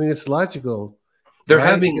 I mean, it's logical. They're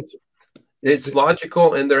having it's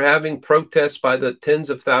logical, and they're having protests by the tens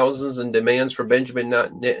of thousands and demands for Benjamin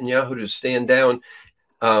Netanyahu to stand down,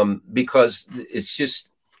 because it's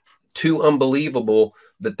just too unbelievable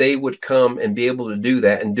that they would come and be able to do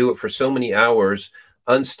that and do it for so many hours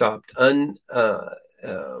unstopped,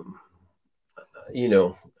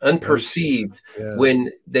 unperceived,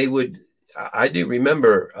 when they would. I do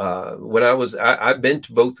remember when I've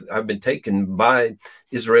been taken by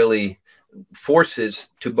Israeli forces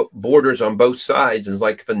to borders on both sides. And it's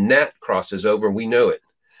like if a gnat crosses over, we know it.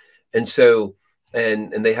 And so,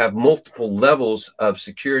 and they have multiple levels of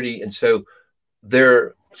security. And so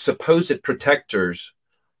they're supposed protectors.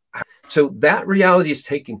 So that reality is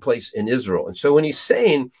taking place in Israel. And so when he's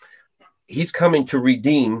saying he's coming to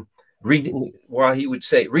redeem, while he would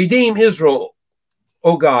say, redeem Israel,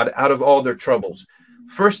 oh God, out of all their troubles.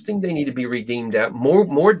 First thing they need to be redeemed at,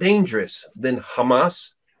 more dangerous than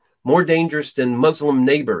Hamas, more dangerous than Muslim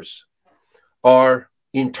neighbors, are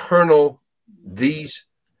internal, these,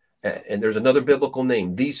 and there's another biblical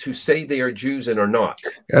name, these who say they are Jews and are not.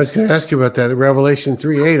 I was going to ask you about that. Revelation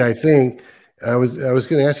 3:8, I think. I was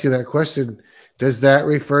going to ask you that question. Does that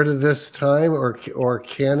refer to this time, or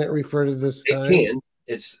can it refer to this time? It can.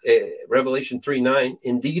 It's Revelation 3:9.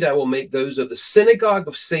 Indeed, I will make those of the synagogue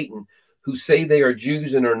of Satan who say they are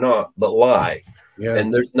Jews and are not, but lie. Yeah.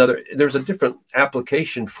 And there's a different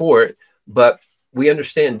application for it, but we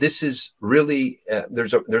understand this is really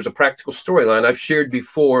there's a practical storyline I've shared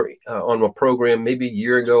before on a program maybe a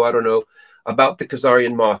year ago, I don't know, about the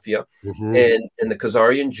Khazarian mafia and the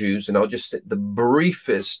Khazarian Jews, and I'll just say the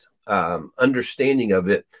briefest understanding of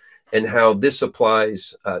it and how this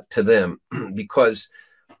applies to them, because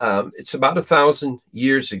it's about 1,000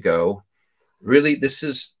 years ago. Really,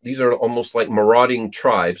 these are almost like marauding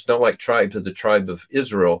tribes, not like tribes of the tribe of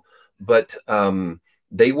Israel, but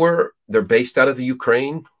they're based out of the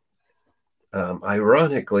Ukraine,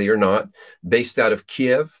 ironically or not, based out of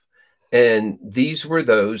Kiev. And these were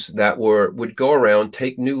those that would go around,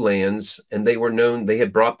 take new lands, and they were known, they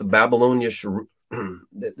had brought the Babylonian,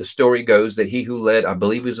 the story goes that he who led, I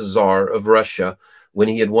believe, was a czar of Russia, when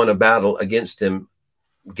he had won a battle against him,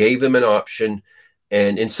 gave him an option.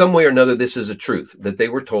 And in some way or another, this is a truth that they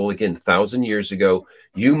were told, again, 1,000 years ago,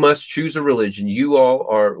 you must choose a religion. You all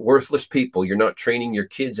are worthless people. You're not training your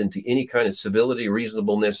kids into any kind of civility,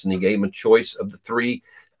 reasonableness. And he gave them a choice of the three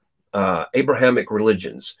Abrahamic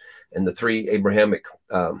religions. And the three Abrahamic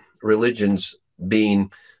religions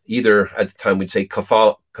being either, at the time, we'd say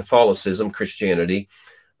Catholicism, Christianity.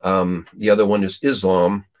 The other one is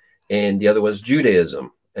Islam, and the other was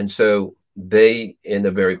Judaism. And so they, in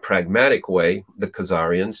a very pragmatic way, the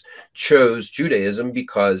Khazarians chose Judaism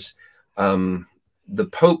because the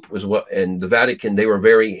Pope was and the Vatican, they were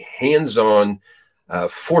very hands-on,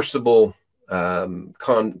 forcible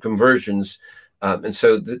conversions, and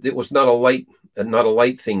so it was not a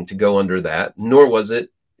light thing to go under that, nor was it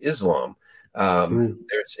Islam.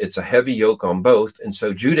 It's a heavy yoke on both. And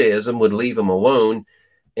so Judaism would leave them alone.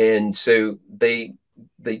 And so they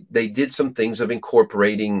did some things of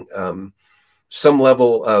incorporating some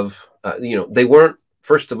level of, they weren't,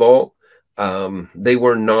 first of all, they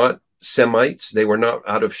were not Semites. They were not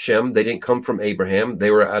out of Shem. They didn't come from Abraham. They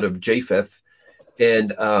were out of Japheth.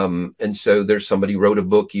 And so there's somebody wrote a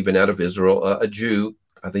book even out of Israel, a Jew,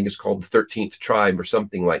 I think it's called the 13th tribe or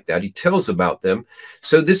something like that. He tells about them.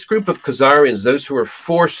 So this group of Khazarians, those who are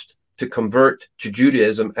forced to convert to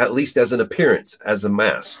Judaism, at least as an appearance, as a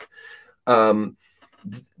mask,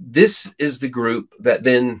 this is the group that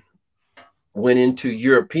then went into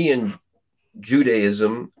European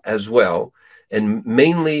Judaism as well, and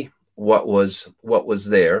mainly what was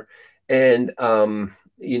there. And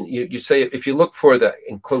you say, if you look for the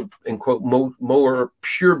in quote more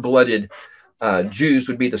pure-blooded Jews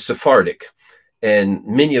would be the Sephardic, and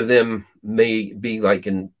many of them may be like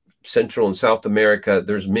in Central and South America.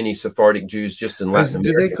 There's many Sephardic Jews just in Latin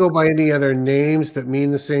America. Do they go by any other names that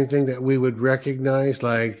mean the same thing that we would recognize,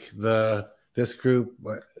 like this group?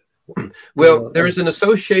 Well, there is an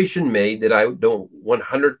association made that I don't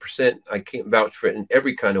 100%, I can't vouch for it in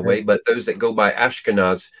every kind of way, but those that go by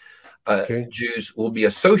Ashkenaz Jews will be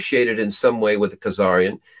associated in some way with the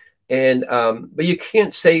Khazarian. And but you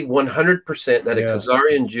can't say 100% that a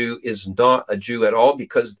Khazarian Jew is not a Jew at all,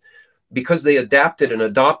 because they adapted and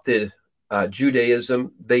adopted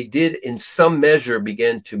Judaism. They did in some measure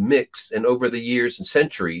begin to mix, and over the years and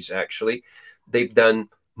centuries, actually, they've done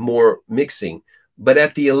more mixing. But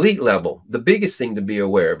at the elite level, the biggest thing to be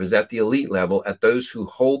aware of is at the elite level, at those who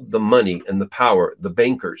hold the money and the power, the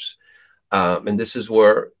bankers. And this is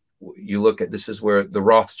where you look at, this is where the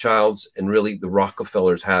Rothschilds and really the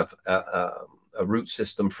Rockefellers have a root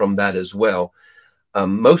system from that as well.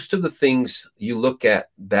 Most of the things you look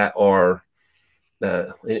at that are,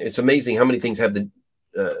 it's amazing how many things have the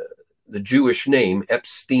Jewish name.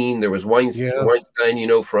 Epstein, there was Weinstein,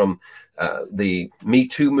 from the Me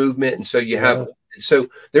Too movement. And so you have, so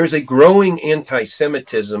there's a growing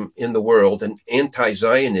anti-Semitism in the world and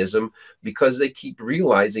anti-Zionism, because they keep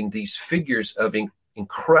realizing these figures of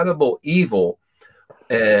incredible evil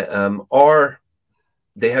they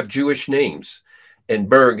have Jewish names, and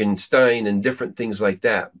Berg and Stein and different things like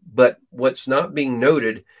that. But what's not being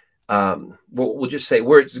noted, we'll just say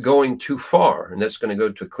where it's going too far, and that's going to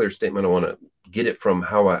go to a clear statement. I want to get it from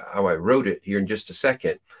how I wrote it here in just a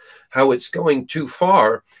second. How it's going too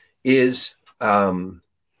far is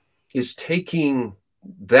taking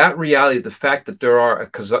that reality, the fact that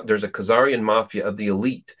there's a Khazarian mafia of the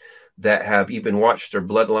elite that have even watched their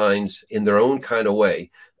bloodlines in their own kind of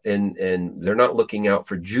way. And they're not looking out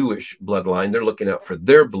for Jewish bloodline. They're looking out for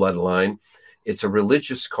their bloodline. It's a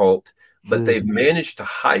religious cult, but they've managed to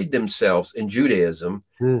hide themselves in Judaism.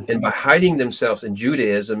 And by hiding themselves in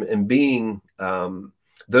Judaism and being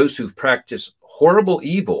those who've practiced horrible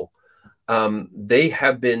evil, they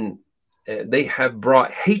have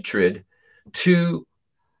brought hatred to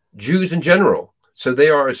Jews in general. So they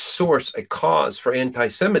are a source, a cause for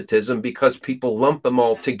anti-Semitism, because people lump them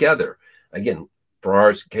all together. Again, for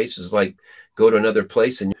our cases, like go to another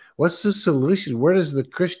place. And what's the solution? Where does the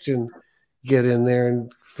Christian get in there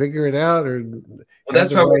and figure it out? Or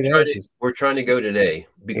that's how we're trying to go today,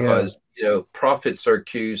 because prophets are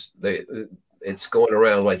accused. It's going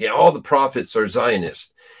around like, all the prophets are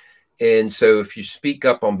Zionists. And so if you speak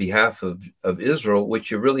up on behalf of Israel,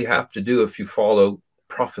 which you really have to do if you follow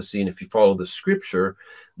prophecy and if you follow the scripture,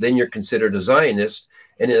 then you're considered a Zionist.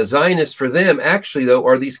 And a Zionist for them, actually, though,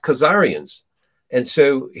 are these Khazarians. And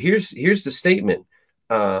so here's the statement.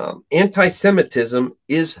 Anti-Semitism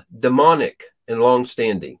is demonic and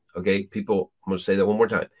long-standing. Okay, people, I'm going to say that one more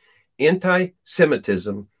time.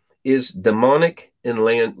 Anti-Semitism is demonic and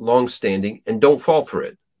long-standing, and don't fall for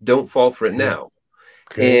it. Don't fall for it now.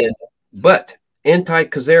 Okay. But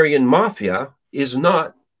anti-Khazarian mafia is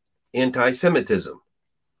not anti-Semitism.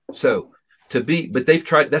 So but they've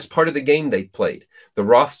tried, that's part of the game they've played. The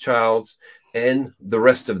Rothschilds and the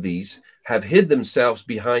rest of these have hid themselves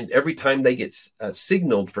behind, every time they get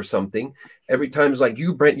signaled for something, every time it's like,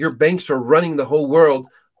 your banks are running the whole world,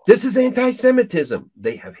 this is anti-Semitism.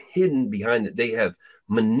 They have hidden behind it. They have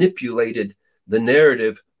manipulated the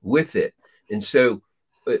narrative with it. And so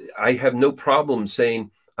I have no problem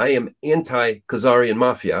saying I am anti-Khazarian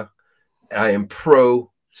mafia. I am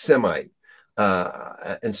pro-Semite.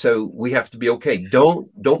 And so we have to be okay.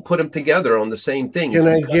 Don't put them together on the same thing. Can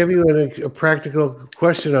I give you a practical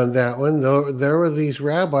question on that one? There were these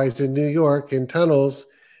rabbis in New York in tunnels.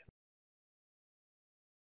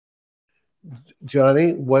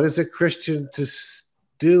 Johnny, what is a Christian to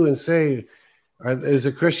do and say? Is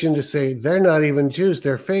a Christian to say they're not even Jews,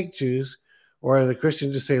 they're fake Jews? Or are the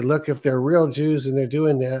Christian to say, look, if they're real Jews and they're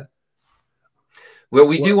doing that? Well,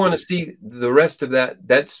 we do want to see the rest of that.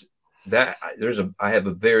 I have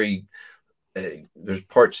a very, there's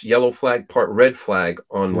parts yellow flag, part red flag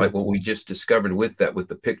on like what we just discovered with that, with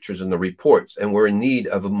the pictures and the reports. And we're in need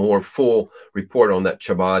of a more full report on that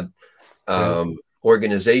Chabad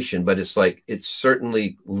organization. But it's like, it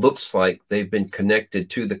certainly looks like they've been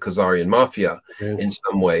connected to the Khazarian mafia in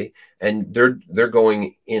some way. And they're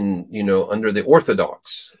going in, you know, under the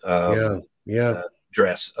Orthodox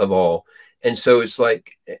dress of all. And so it's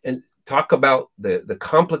like, and talk about the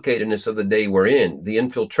complicatedness of the day we're in. The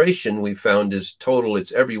infiltration we found is total.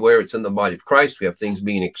 It's everywhere. It's in the body of Christ. We have things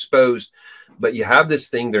being exposed, but you have this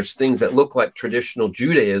thing. There's things that look like traditional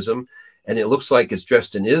Judaism, and it looks like it's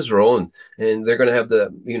dressed in Israel, and they're going to have the,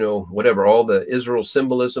 you know, whatever, all the Israel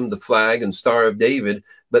symbolism, the flag and Star of David,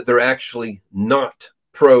 but they're actually not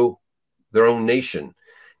pro their own nation.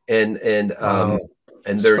 And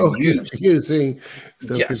they're so used. Confusing.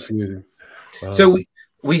 So confusing. Wow. So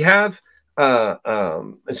we have,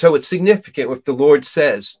 and so it's significant if the Lord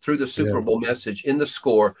says through the Super Bowl message in the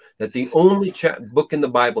score that the only book in the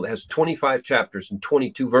Bible that has 25 chapters and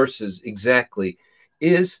 22 verses exactly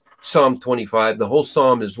is Psalm 25. The whole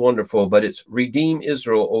Psalm is wonderful, but it's redeem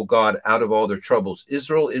Israel, O God, out of all their troubles.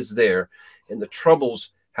 Israel is there, and the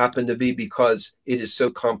troubles happen to be because it is so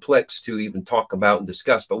complex to even talk about and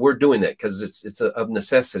discuss. But we're doing that because it's of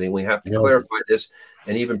necessity. We have to clarify this,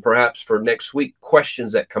 and even perhaps for next week,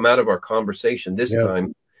 questions that come out of our conversation this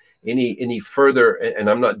time, any further, and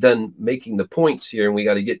I'm not done making the points here, and we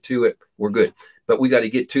got to get to it. We're good, but we got to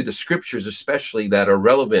get to the scriptures, especially that are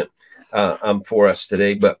relevant for us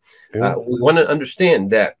today. But we want to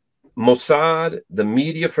understand that Mossad, the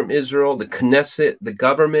media from Israel, the Knesset, the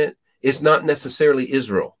government, is not necessarily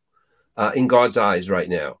Israel in God's eyes right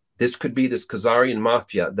now. This could be this Khazarian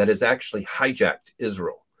mafia that has actually hijacked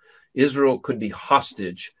Israel. Israel could be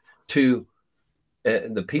hostage to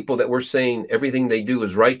the people that we're saying everything they do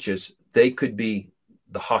is righteous. They could be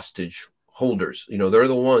the hostage holders. You know, they're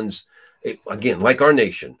the ones, again, like our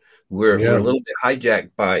nation, we're a little bit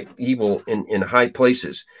hijacked by evil in high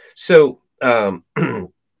places. So, so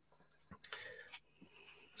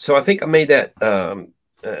I think I made that,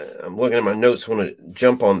 I'm looking at my notes. I want to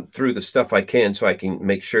jump on through the stuff I can so I can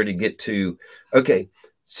make sure to get to, okay.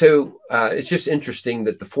 So it's just interesting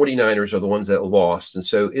that the 49ers are the ones that lost. And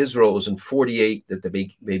so Israel was in 48 that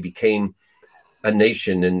they became a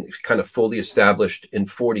nation and kind of fully established in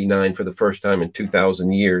 49 for the first time in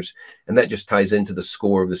 2,000 years. And that just ties into the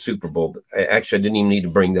score of the Super Bowl. But actually, I didn't even need to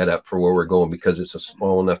bring that up for where we're going because it's a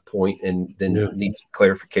small enough point and then needs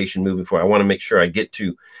clarification moving forward. I want to make sure I get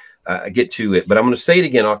to it, but I'm going to say it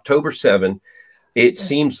again. October 7, it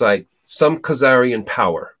seems like some Khazarian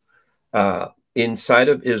power inside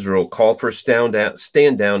of Israel called for a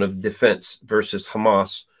stand down of defense versus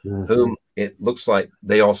Hamas, whom it looks like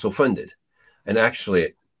they also funded. And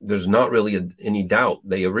actually, there's not really any doubt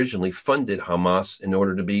they originally funded Hamas in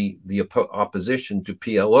order to be the opposition to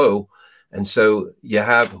PLO. And so you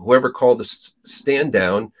have whoever called the stand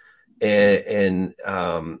down and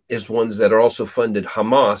is ones that are also funded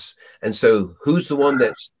Hamas. And so who's the one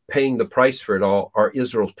that's paying the price for it all are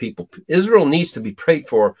Israel's people. Israel needs to be prayed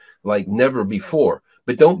for like never before,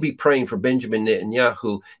 but don't be praying for Benjamin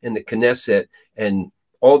Netanyahu and the Knesset and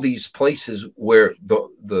all these places where the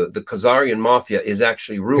Khazarian mafia is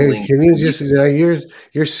actually ruling. Hey, can you just,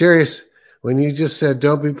 you're serious when you just said,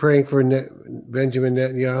 don't be praying for Benjamin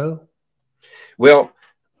Netanyahu? Well,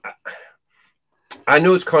 I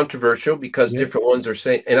know it's controversial because different ones are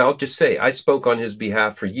saying, and I'll just say, I spoke on his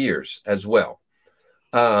behalf for years as well.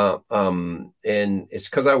 And it's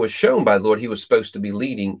because I was shown by the Lord, he was supposed to be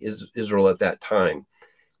leading Israel at that time.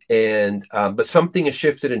 And, but something has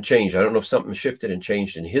shifted and changed. I don't know if something shifted and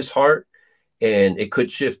changed in his heart, and it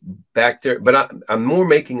could shift back there, but I'm more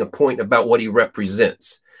making a point about what he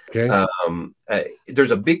represents. Okay.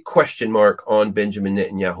 There's a big question mark on Benjamin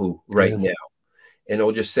Netanyahu right now. And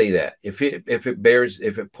I'll just say that if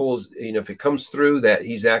it pulls, you know, if it comes through that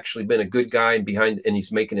he's actually been a good guy and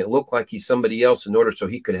he's making it look like he's somebody else in order so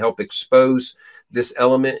he could help expose this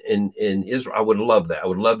element in Israel, I would love that. I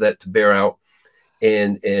would love that to bear out.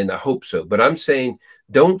 And I hope so. But I'm saying,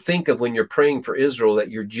 don't think of when you're praying for Israel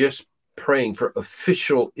that you're just praying for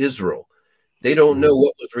official Israel. They don't know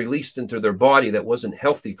what was released into their body that wasn't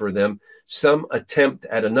healthy for them. Some attempt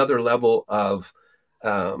at another level of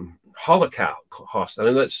Holocaust. I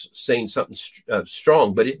know that's saying something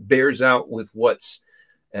strong, but it bears out with what's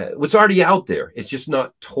already out there. It's just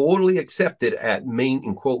not totally accepted at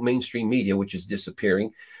in quote mainstream media, which is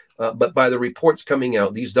disappearing. But by the reports coming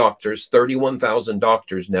out, these doctors, 31,000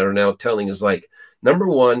 doctors that are now telling us, like, number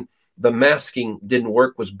one, the masking didn't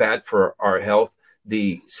work, was bad for our health.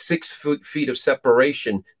 The 6 feet of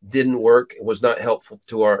separation didn't work. It was not helpful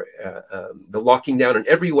to our, the locking down in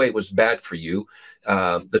every way was bad for you.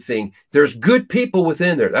 There's good people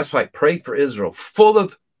within there. That's why I pray for Israel, full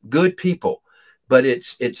of good people, but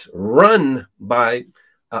it's run by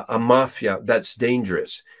a mafia that's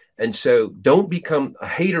dangerous. And so don't become a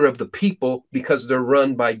hater of the people because they're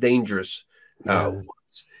run by dangerous ones.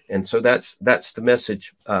 And so that's the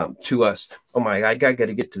message to us. Oh my, I got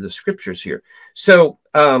to get to the scriptures here. So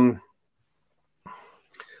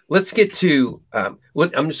let's get to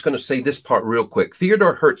I'm just going to say this part real quick.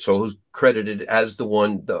 Theodor Herzl, who's credited as the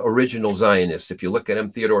original Zionist. If you look at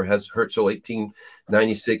him, Theodor Herzl,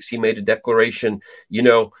 1896, he made a declaration, you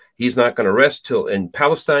know, he's not going to rest till, and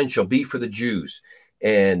Palestine shall be for the Jews.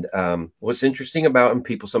 And what's interesting about him,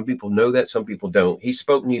 some people know that, some people don't. He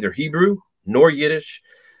spoke neither Hebrew nor Yiddish.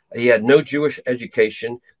 He had no Jewish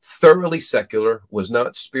education, thoroughly secular, was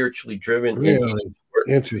not spiritually driven. Really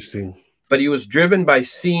interesting. But he was driven by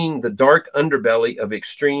seeing the dark underbelly of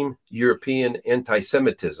extreme European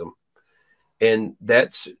anti-Semitism. And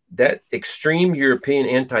that extreme European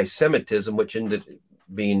anti-Semitism, which ended up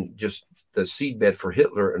being just the seedbed for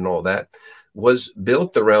Hitler and all that, was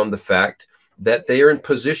built around the fact that they are in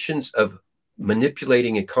positions of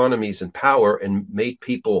manipulating economies and power, and made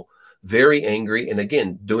people very angry. And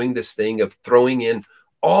again, doing this thing of throwing in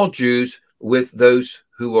all Jews with those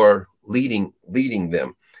who are leading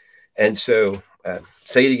them. And so,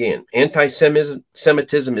 say it again,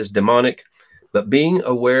 anti-Semitism is demonic, but being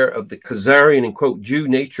aware of the Khazarian and quote Jew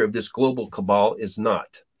nature of this global cabal is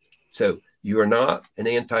not. So you are not an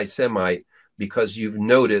anti-Semite because you've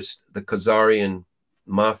noticed the Khazarian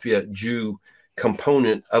mafia Jew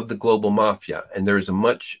component of the global mafia, and there's a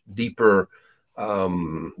much deeper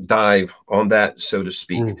dive on that, so to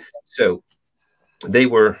speak. So they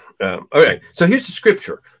were all right. So here's the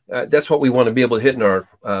scripture. That's what we want to be able to hit in our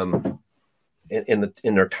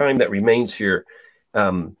in our time that remains here.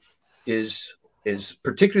 Is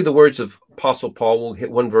particularly the words of Apostle Paul. We'll hit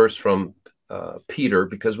one verse from Peter,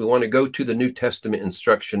 because we want to go to the New Testament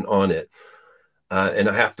instruction on it. And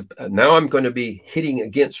I have to, now I'm going to be hitting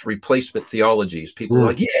against replacement theologies. People are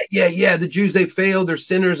like, yeah, the Jews, they failed, they're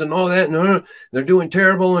sinners and all that. No, they're doing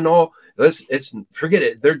terrible and all. Forget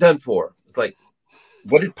it. They're done for. It's like,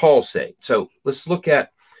 what did Paul say? So let's look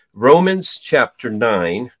at Romans chapter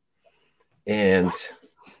 9. And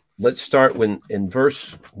let's start in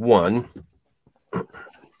verse 1.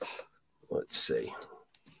 Let's see.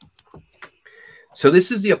 So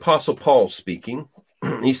this is the Apostle Paul speaking.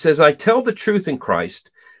 He says, I tell the truth in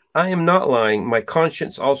Christ. I am not lying. My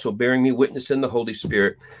conscience also bearing me witness in the Holy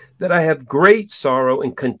Spirit that I have great sorrow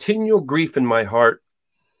and continual grief in my heart.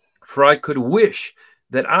 For I could wish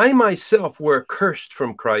that I myself were accursed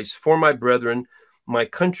from Christ for my brethren, my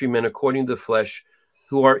countrymen according to the flesh,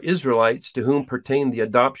 who are Israelites, to whom pertain the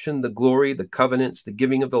adoption, the glory, the covenants, the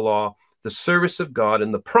giving of the law, the service of God,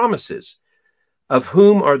 and the promises, of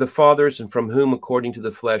whom are the fathers, and from whom, according to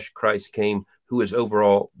the flesh, Christ came, who is over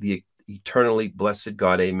all, the eternally blessed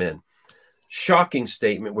God. Amen. Shocking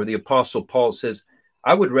statement where the Apostle Paul says,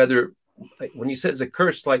 I would rather, when he says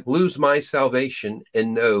accursed, like lose my salvation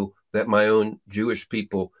and know that my own Jewish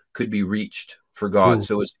people could be reached for God.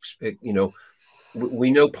 So it's, you know,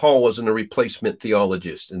 we know Paul wasn't a replacement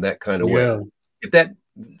theologist in that kind of way. If that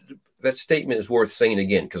statement is worth saying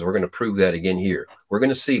again, because we're going to prove that again here. We're going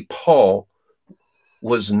to see Paul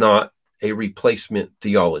was not a replacement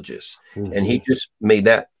theologist. And he just made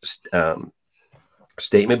that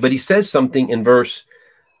statement. But he says something in verse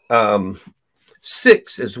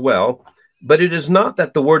 6 as well. But it is not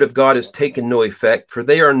that the word of God has taken no effect, for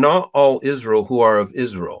they are not all Israel who are of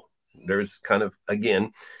Israel. There's kind of,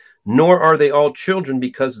 again, nor are they all children,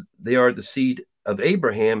 because they are the seed of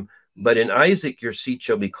Abraham. But in Isaac your seed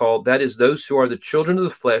shall be called. That is, those who are the children of the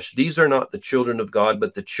flesh. These are not the children of God,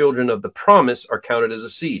 but the children of the promise are counted as a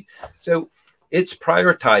seed. So it's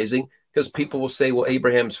prioritizing, because people will say, well,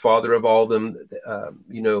 Abraham's father of all them,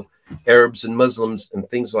 you know, Arabs and Muslims and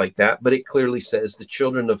things like that. But it clearly says the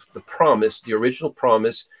children of the promise, the original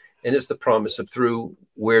promise, and it's the promise of through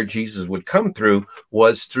where Jesus would come through,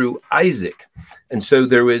 was through Isaac. And so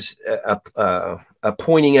there was a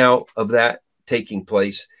pointing out of that taking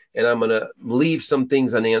place. And I'm going to leave some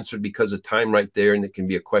things unanswered because of time right there. And it can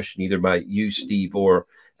be a question either by you, Steve, or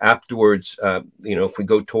afterwards, you know, if we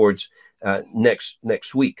go towards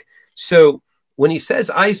next week. So when he says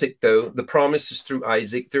Isaac, though, the promise is through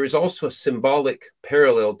Isaac. There is also a symbolic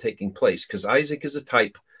parallel taking place, because Isaac is a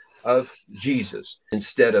type of Jesus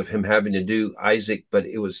instead of him having to do Isaac, but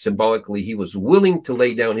it was symbolically he was willing to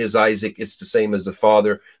lay down his Isaac. It's the same as the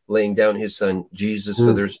Father laying down his son Jesus.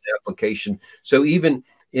 So there's an application. So even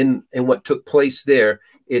in what took place there,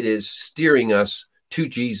 it is steering us to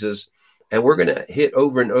Jesus. And we're going to hit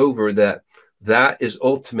over and over that is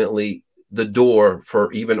ultimately the door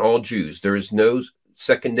for even all Jews. There is no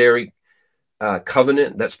secondary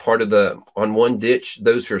covenant. That's part of the on one ditch.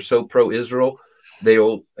 Those who are so pro-Israel, they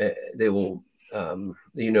will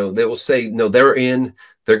say, no, they're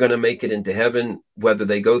going to make it into heaven, whether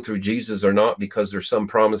they go through Jesus or not, because there's some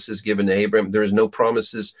promises given to Abraham. There's no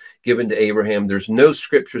promises given to Abraham. There's no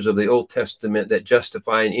scriptures of the Old Testament that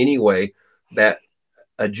justify in any way that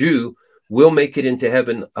a Jew will make it into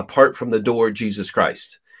heaven apart from the door, Jesus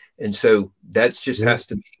Christ. And so that's just has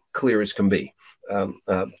to be clear as can be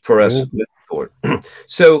for us moving forward.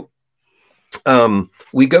 So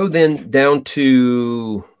we go then down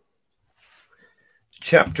to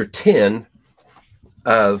chapter 10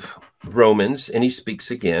 of Romans, and he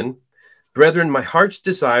speaks again. Brethren, my heart's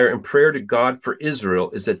desire and prayer to God for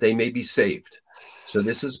Israel is that they may be saved. So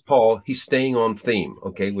this is Paul. He's staying on theme.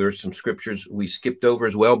 Okay, there's some scriptures we skipped over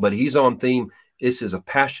as well, but he's on theme. This is a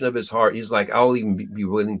passion of his heart. He's like, I'll even be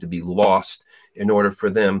willing to be lost in order for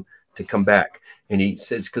them to come back. And he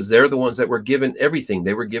says, because they're the ones that were given everything.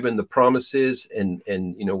 They were given the promises, and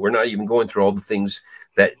we're not even going through all the things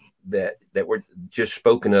that were just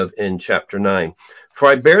spoken of in chapter 9. For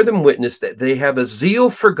I bear them witness that they have a zeal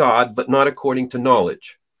for God, but not according to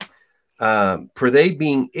knowledge. For they,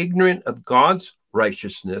 being ignorant of God's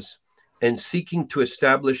righteousness and seeking to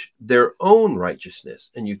establish their own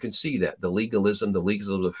righteousness. And you can see that the legalism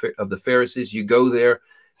of the Pharisees. You go there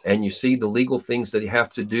and you see the legal things that you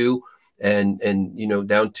have to do, and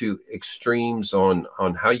down to extremes on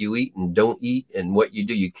how you eat and don't eat and what you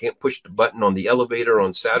do. You can't push the button on the elevator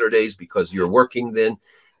on Saturdays because you're working then.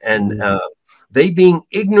 And they, being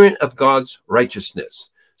ignorant of God's righteousness.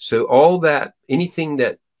 So all that, anything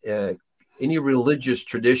that any religious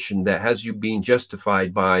tradition that has you being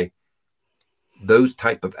justified by those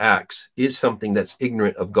type of acts is something that's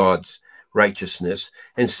ignorant of God's righteousness,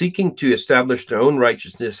 and seeking to establish their own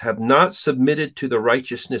righteousness, have not submitted to the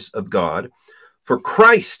righteousness of God. For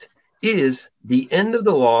Christ is the end of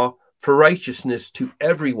the law for righteousness to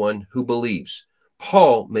everyone who believes.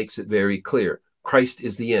 Paul makes it very clear. Christ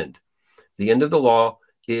is the end. The end of the law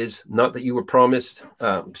is not that you were promised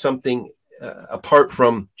something apart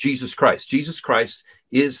from Jesus Christ. Jesus Christ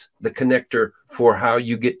is the connector for how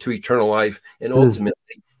you get to eternal life, and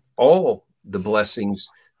ultimately all the blessings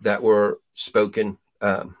that were spoken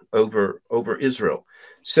over Israel.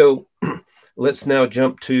 So let's now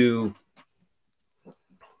jump to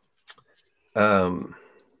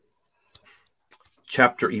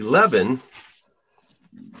chapter 11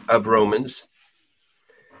 of Romans.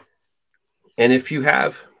 And if you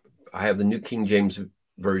have, I have the New King James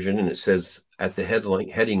Version, and it says at the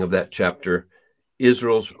heading of that chapter,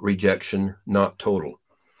 Israel's rejection not total.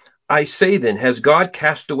 I say then, has God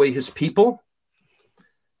cast away his people?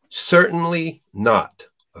 Certainly not.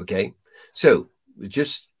 Okay, so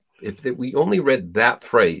just if we only read that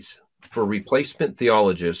phrase for replacement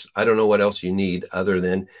theologists, I don't know what else you need other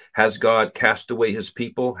than, has God cast away his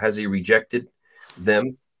people? Has he rejected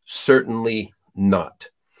them? Certainly not.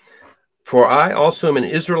 For I also am an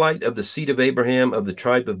Israelite of the seed of Abraham, of the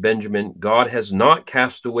tribe of Benjamin. God has not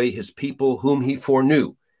cast away his people whom he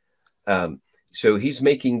foreknew. So he's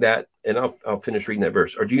making that, and I'll finish reading that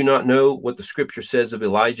verse. Or do you not know what the scripture says of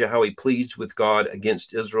Elijah, how he pleads with God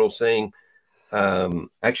against Israel, saying,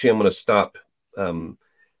 actually, I'm going to stop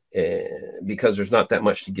because there's not that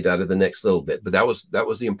much to get out of the next little bit. But that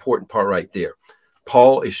was the important part right there.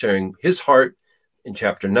 Paul is sharing his heart. In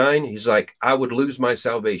chapter 9, he's like, I would lose my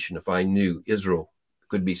salvation if I knew Israel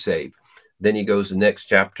could be saved. Then he goes to the next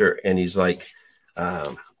chapter, and he's like,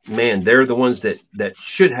 man, they're the ones that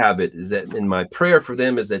should have it. Is that, and my prayer for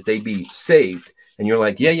them is that they be saved. And you're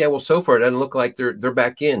like, yeah, well, so far it doesn't look like they're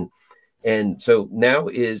back in. And so now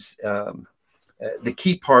is the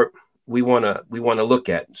key part we want to look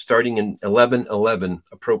at, starting in 11:11,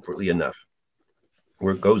 appropriately enough,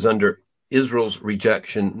 where it goes under Israel's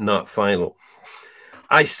rejection not final.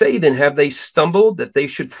 I say then, have they stumbled that they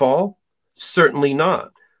should fall? Certainly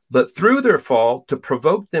not. But through their fall, to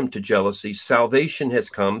provoke them to jealousy, salvation has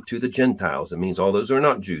come to the Gentiles. It means all those who are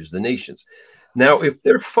not Jews, the nations. Now, if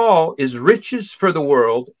their fall is riches for the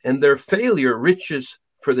world, and their failure riches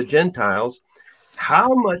for the Gentiles, how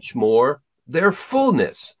much more their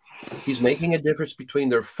fullness? He's making a difference between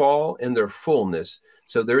their fall and their fullness.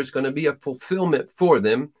 So there's going to be a fulfillment for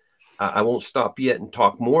them. I won't stop yet and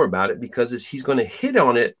talk more about it, because he's going to hit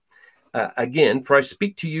on it again, for I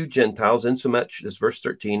speak to you Gentiles, insomuch as verse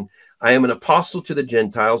 13, I am an apostle to the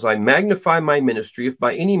Gentiles. I magnify my ministry, if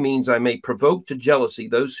by any means I may provoke to jealousy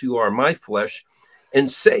those who are my flesh, and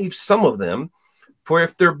save some of them. For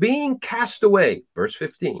if they're being cast away, verse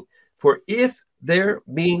 15, for if their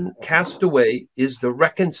being cast away is the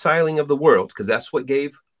reconciling of the world, because that's what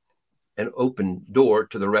gave an open door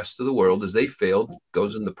to the rest of the world as they failed,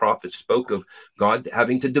 goes in the prophets spoke of God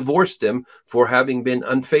having to divorce them for having been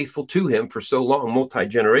unfaithful to him for so long,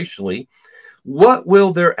 multi-generationally. What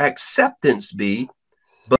will their acceptance be?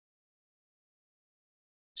 But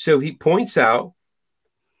so he points out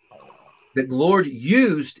that the Lord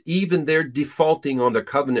used even their defaulting on the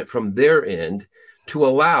covenant from their end to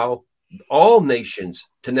allow all nations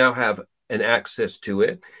to now have an access to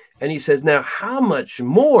it. And he says, now, how much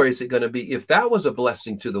more is it going to be if that was a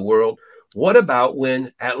blessing to the world? What about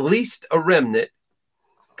when at least a remnant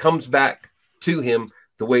comes back to him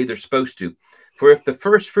the way they're supposed to? For if the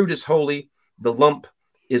first fruit is holy, the lump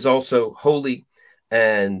is also holy.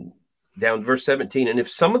 And down verse 17, and if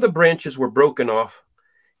some of the branches were broken off,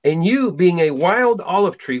 and you, being a wild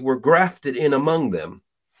olive tree, were grafted in among them,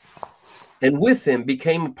 and with him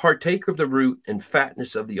became a partaker of the root and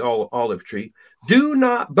fatness of the olive tree, do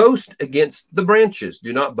not boast against the branches.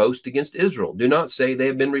 Do not boast against Israel. Do not say they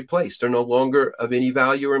have been replaced. They're no longer of any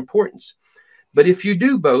value or importance. But if you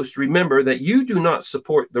do boast, remember that you do not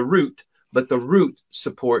support the root, but the root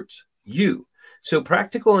supports you. So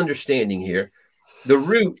practical understanding here, the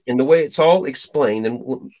root and the way it's all explained, and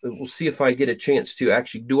we'll see if I get a chance to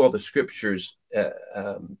actually do all the scriptures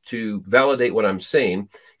to validate what I'm saying,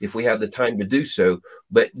 if we have the time to do so,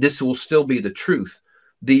 but this will still be the truth.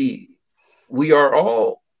 We are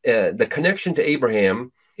all, the connection to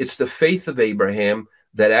Abraham, it's the faith of Abraham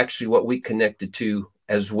that actually what we connected to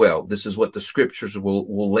as well. This is what the scriptures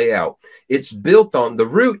will lay out. It's built on, the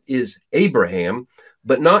root is Abraham,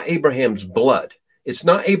 but not Abraham's blood. It's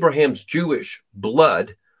not Abraham's Jewish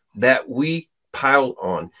blood that we pile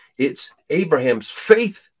on. It's Abraham's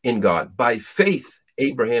faith in God. By faith,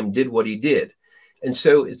 Abraham did what he did. And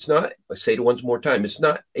so it's not, I say it once more time, it's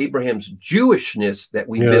not Abraham's Jewishness that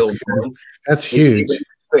we build on. That's huge.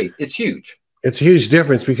 Faith. It's huge. It's a huge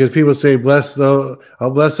difference, because people say, bless those,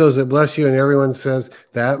 I'll bless those that bless you. And everyone says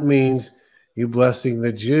that means you blessing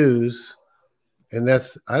the Jews. And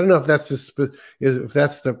that's, I don't know if that's if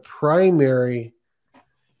that's the primary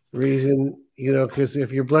reason, you know, because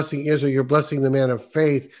if you're blessing Israel, you're blessing the man of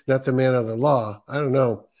faith, not the man of the law. I don't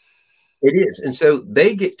know. It is. And so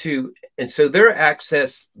they get to, and so their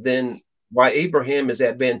access then, why Abraham is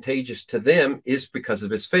advantageous to them is because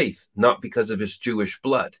of his faith, not because of his Jewish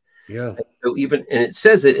blood. Yeah. And so even, and it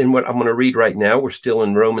says it in what I'm going to read right now. We're still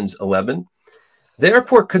in Romans 11.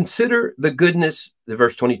 Therefore, consider the goodness, the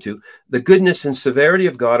verse 22, the goodness and severity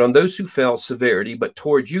of God on those who fell, severity, but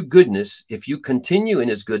towards you goodness, if you continue in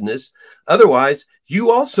his goodness. Otherwise,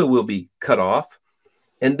 you also will be cut off.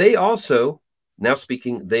 And they also, now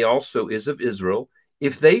speaking, they also is of Israel,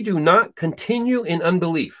 if they do not continue in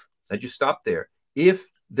unbelief. I just stopped there. If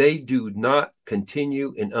they do not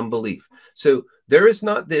continue in unbelief. So there is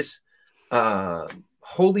not this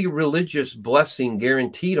holy religious blessing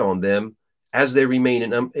guaranteed on them as they remain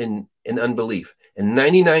in unbelief. And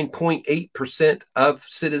 99.8% of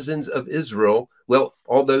citizens of Israel, well,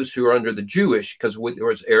 all those who are under the Jewish, because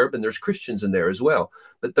there's Arab and there's Christians in there as well,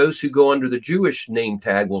 but those who go under the Jewish name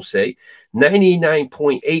tag will say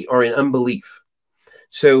 99.8 are in unbelief.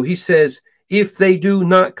 So he says, if they do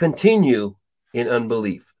not continue in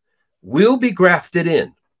unbelief, will be grafted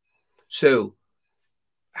in. So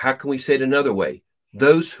how can we say it another way?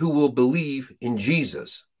 Those who will believe in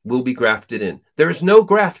Jesus will be grafted in. There's no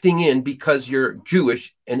grafting in because you're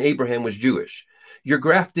Jewish and Abraham was Jewish. You're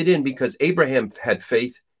grafted in because Abraham had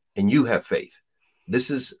faith and you have faith. This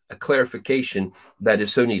is a clarification that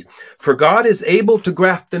is so neat. For God is able to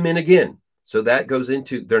graft them in again. So that goes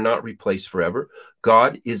into, they're not replaced forever.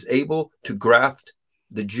 God is able to graft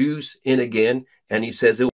the Jews in again. And he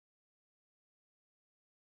says,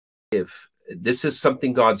 if this is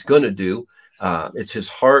something God's going to do, it's his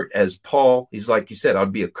heart, as Paul, he's like you said,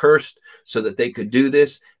 I'd be accursed so that they could do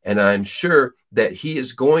this. And I'm sure that he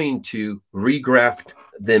is going to regraft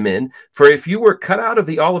them in. For if you were cut out of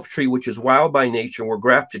the olive tree, which is wild by nature, and were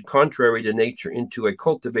grafted contrary to nature into a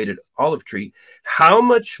cultivated olive tree, how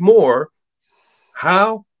much more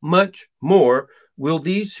will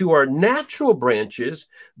these who are natural branches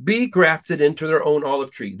be grafted into their own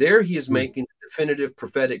olive tree? There he is making a definitive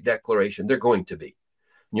prophetic declaration. They're going to be.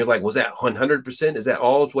 And you're like, was that 100%? Is that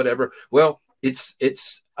all? Whatever. Well,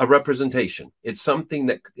 it's a representation. It's something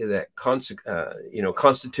that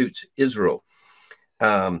constitutes Israel.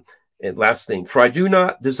 And last thing, for I do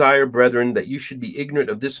not desire, brethren, that you should be ignorant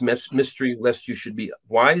of this mystery, lest you should be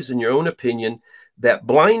wise in your own opinion, that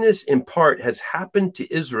blindness in part has happened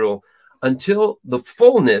to Israel until the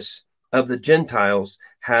fullness of the Gentiles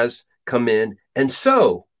has come in. And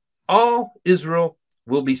so all Israel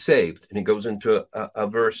will be saved. And it goes into a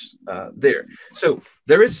verse there. So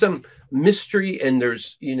there is some mystery, and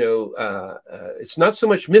there's, it's not so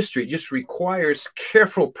much mystery. It just requires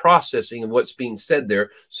careful processing of what's being said there,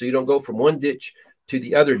 so you don't go from one ditch to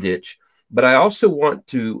the other ditch. But I also want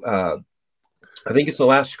to, I think it's the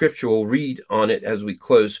last scripture we'll read on it as we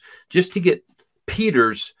close, just to get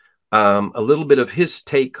Peter's a little bit of his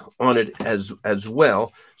take on it as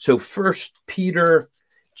well. So 1 Peter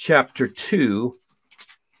chapter 2,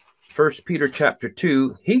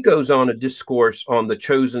 he goes on a discourse on the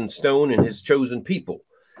chosen stone and his chosen people.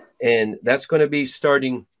 And that's going to be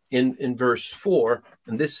starting in verse 4.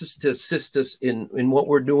 And this is to assist us in what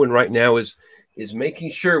we're doing right now is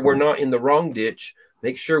making sure we're not in the wrong ditch,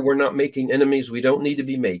 make sure we're not making enemies we don't need to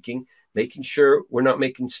be making sure we're not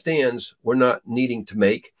making stands we're not needing to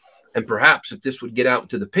make. And perhaps if this would get out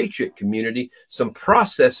to the Patriot community, some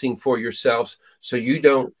processing for yourselves, so you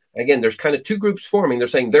don't, again, there's kind of two groups forming. They're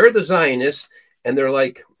saying they're the Zionists, and they're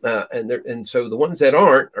like, and so the ones that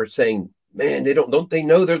aren't are saying, man, don't they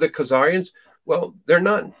know they're the Khazarians? Well, they're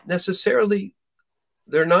not necessarily.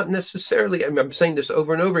 I'm saying this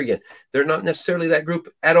over and over again. They're not necessarily that group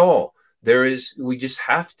at all. We just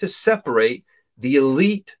have to separate the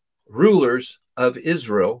elite rulers of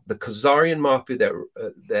Israel, the Khazarian mafia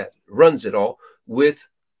that runs it all, with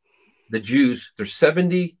the Jews. There's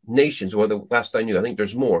 70 nations, or the last I knew, I think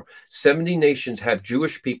there's more. 70 nations have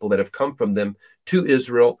Jewish people that have come from them to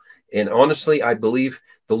Israel. And honestly, I believe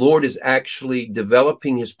the Lord is actually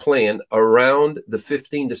developing his plan around the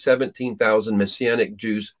 15 to 17,000 Messianic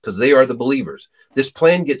Jews, because they are the believers. This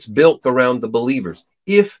plan gets built around the believers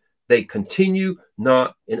if they continue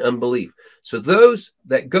not in unbelief. So those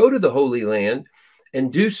that go to the Holy Land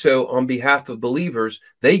and do so on behalf of believers,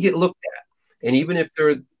 they get looked at. And even if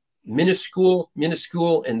they're minuscule,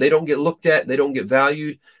 and they don't get looked at, they don't get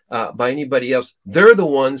valued by anybody else, they're the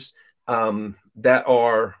ones that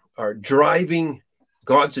are driving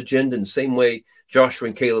God's agenda in the same way Joshua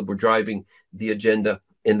and Caleb were driving the agenda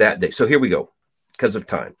in that day. So here we go, because of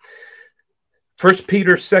time. 1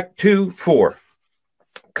 Peter 2:4.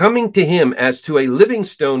 Coming to him as to a living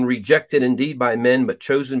stone, rejected indeed by men, but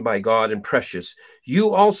chosen by God and precious,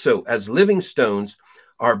 you also, as living stones,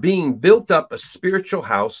 are being built up a spiritual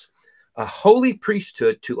house, a holy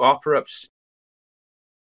priesthood, to offer up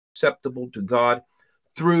acceptable to God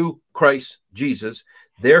through Christ Jesus.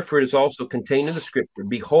 Therefore it is also contained in the scripture,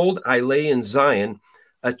 behold, I lay in Zion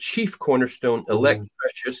a chief cornerstone, elect,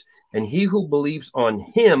 precious, and he who believes on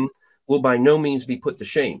him will by no means be put to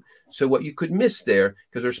shame. So what you could miss there,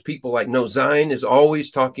 because there's people like, no, Zion is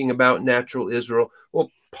always talking about natural Israel.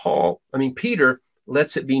 Well, Peter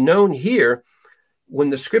lets it be known here, when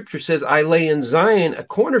the scripture says, I lay in Zion a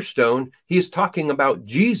cornerstone, he is talking about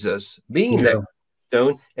Jesus being that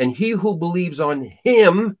stone, and he who believes on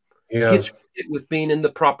him gets it with being in the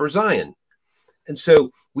proper Zion. And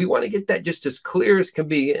so we want to get that just as clear as can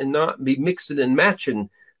be, and not be mixing and matching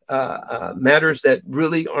matters that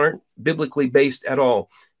really aren't biblically based at all.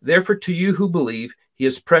 Therefore, to you who believe, he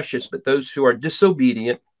is precious, but those who are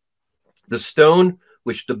disobedient, the stone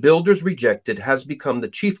which the builders rejected has become the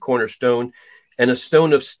chief cornerstone, and a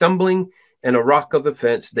stone of stumbling and a rock of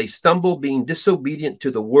offense. They stumble, being disobedient to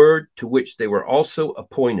the word to which they were also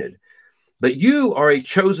appointed. But you are a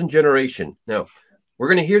chosen generation. Now, we're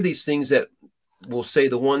going to hear these things that will say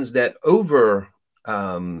the ones that over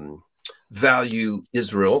value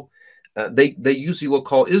Israel, they usually will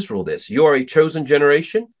call Israel this. You are a chosen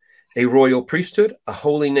generation, a royal priesthood, a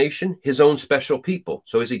holy nation, his own special people.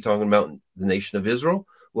 So is he talking about the nation of Israel?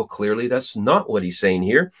 Well, clearly that's not what he's saying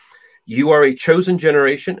here. You are a chosen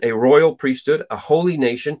generation, a royal priesthood, a holy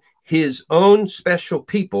nation, his own special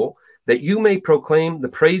people, that you may proclaim the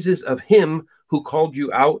praises of him who called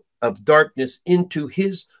you out of darkness into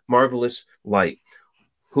his marvelous light,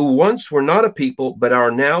 who once were not a people, but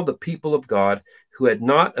are now the people of God, who had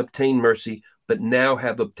not obtained mercy, but now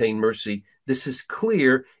have obtained mercy. This is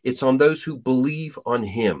clear. It's on those who believe on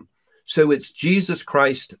him. So it's Jesus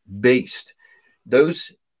Christ based.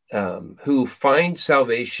 Those who find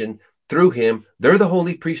salvation through him, they're the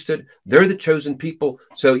holy priesthood, they're the chosen people.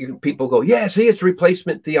 So people go, yeah, see, it's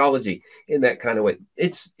replacement theology in that kind of way.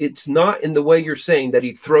 It's not in the way you're saying that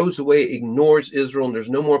he throws away, ignores Israel, and there's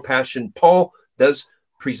no more passion. Paul does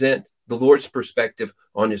present the Lord's perspective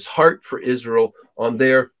on his heart for Israel, on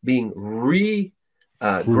their being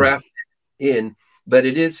grafted in. but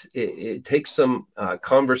it takes some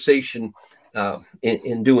conversation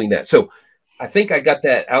in doing that. So I think I got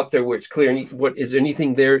that out there where it's clear. What is there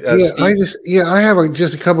anything there, Steve? I have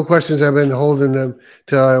just a couple questions. I've been holding them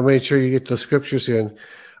till I made sure you get the scriptures in.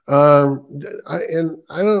 I'm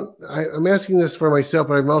asking this for myself,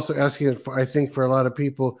 but I'm also asking it for, I think, for a lot of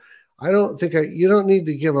people. You don't need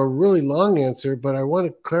to give a really long answer, but I want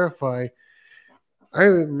to clarify. I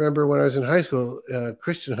remember when I was in high school,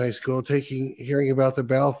 Christian high school, hearing about the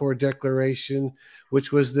Balfour Declaration,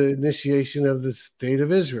 which was the initiation of the state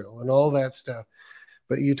of Israel and all that stuff.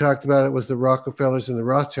 But you talked about it was the Rockefellers and the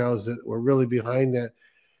Rothschilds that were really behind that.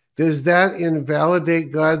 Does that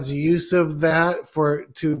invalidate God's use of that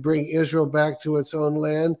to bring Israel back to its own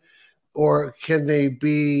land? Or can they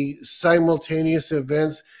be simultaneous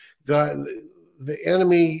events? God, the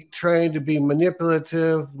enemy trying to be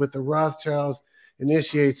manipulative with the Rothschilds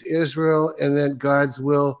initiates Israel, and then God's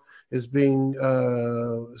will is being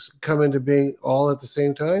come into being all at the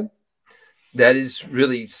same time? That is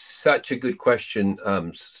really such a good question,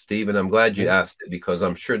 Steve, and I'm glad you asked it, because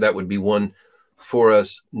I'm sure that would be one for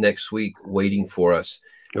us next week waiting for us.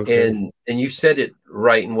 Okay. And you said it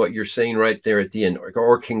right in what you're saying right there at the end.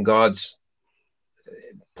 Or can God's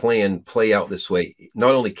plan play out this way?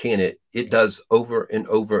 Not only can it does over and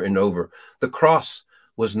over and over. The cross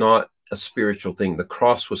was not a spiritual thing. The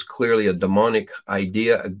cross was clearly a demonic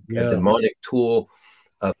idea, a demonic tool.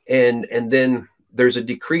 And then there's a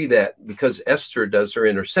decree that because Esther does her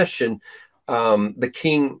intercession, the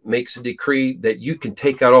king makes a decree that you can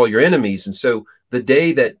take out all your enemies. And so the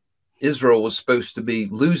day that Israel was supposed to be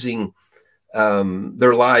losing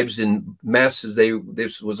their lives in masses,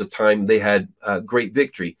 this was a time they had great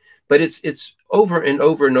victory. But it's over and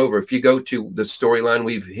over and over. If you go to the storyline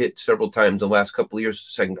we've hit several times the last couple of years,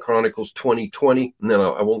 2 Chronicles 20:20, and then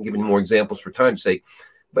I won't give any more examples for time's sake,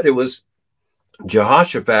 but it was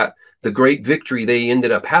Jehoshaphat, the great victory they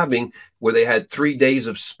ended up having, where they had 3 days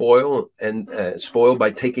of spoil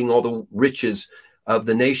by taking all the riches of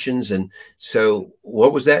the nations. And so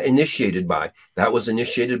what was that initiated by? That was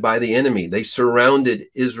initiated by the enemy. They surrounded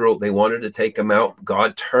Israel. They wanted to take them out.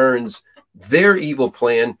 God turns their evil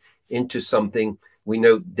plan into something. We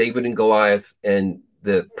know David and Goliath and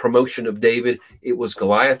the promotion of David. It was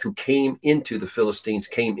Goliath who came into the Philistines,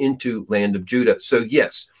 came into land of Judah. So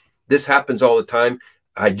yes, this happens all the time.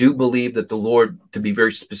 I do believe that the Lord, to be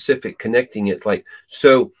very specific, connecting it like,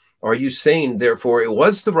 so are you saying, therefore, it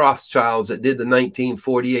was the Rothschilds that did the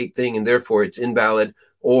 1948 thing, and therefore it's invalid,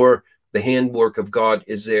 or the handwork of God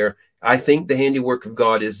is there? I think the handiwork of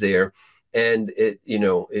God is there. And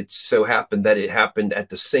it's so happened that it happened at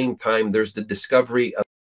the same time. There's the discovery of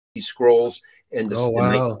these scrolls and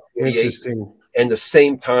interesting. And the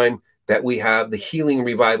same time that we have the healing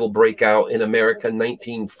revival breakout in America in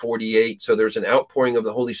 1948. So there's an outpouring of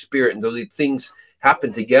the Holy Spirit, and those things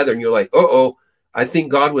happen together. And you're like, I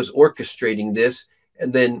think God was orchestrating this.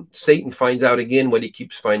 And then Satan finds out again what he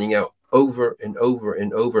keeps finding out over and over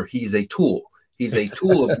and over. He's a tool. He's a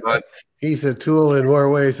tool of God. He's a tool in more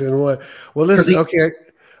ways than one. Well, listen,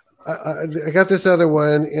 I got this other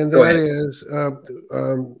one, and that is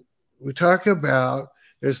we talk about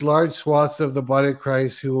there's large swaths of the body of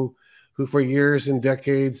Christ who for years and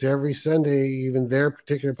decades, every Sunday, even their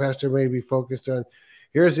particular pastor may be focused on,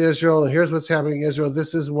 here's Israel, and here's what's happening in Israel.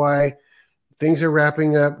 This is why things are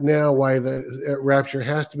wrapping up now, why the rapture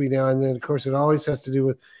has to be now. And then, of course, it always has to do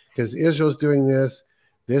with, because Israel's doing this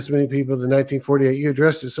many people, the 1948, you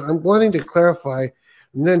addressed it. So I'm wanting to clarify.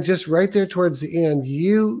 And then just right there towards the end,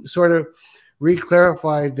 you sort of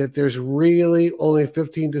re-clarified that there's really only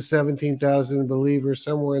 15 to 17,000 believers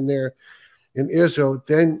somewhere in there in Israel.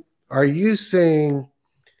 Then are you saying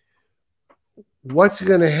what's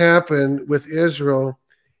going to happen with Israel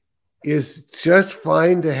is just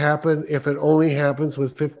fine to happen if it only happens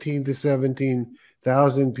with 15 to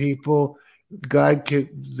 17,000 people?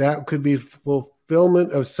 That could be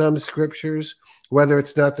fulfillment of some scriptures, whether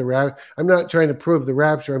it's not the rapture. I'm not trying to prove the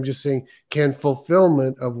rapture. I'm just saying, can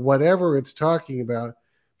fulfillment of whatever it's talking about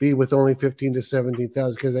be with only 15 to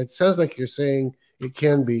 17,000? Because it sounds like you're saying it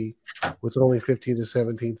can be with only 15 to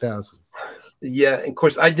 17,000. Yeah, of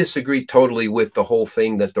course, I disagree totally with the whole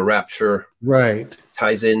thing that the rapture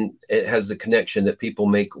ties in. It has the connection that people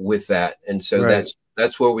make with that, and so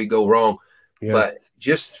that's where we go wrong. Yeah. But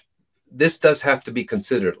just this does have to be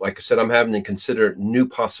considered. Like I said, I'm having to consider new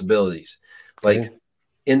possibilities. Like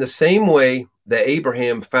in the same way that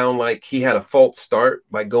Abraham found like he had a false start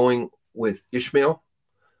by going with Ishmael.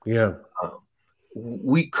 Yeah.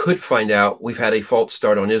 We could find out we've had a false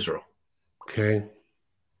start on Israel. Okay.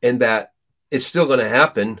 And that it's still going to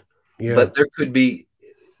happen, but there could be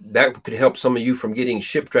that could help some of you from getting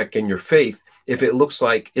shipwrecked in your faith if it looks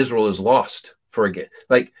like Israel is lost for again.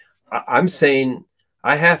 Like I'm saying,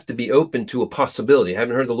 I have to be open to a possibility. I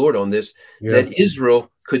haven't heard the Lord on this, that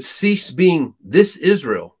Israel could cease being this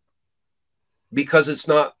Israel because it's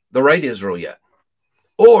not the right Israel yet.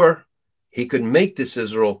 Or he could make this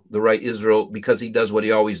Israel the right Israel because he does what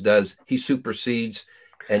he always does. He supersedes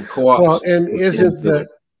and co-opts. Well, and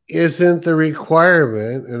isn't the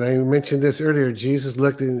requirement, and I mentioned this earlier, Jesus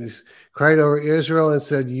looked and cried over Israel and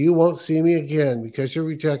said, you won't see me again because you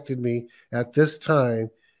rejected me at this time.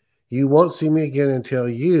 You won't see me again until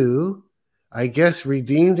you, I guess,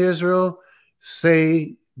 redeemed Israel,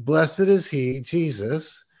 say, blessed is he,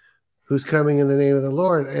 Jesus, who's coming in the name of the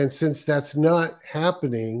Lord. And since that's not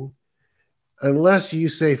happening, unless you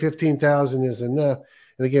say 15,000 is enough,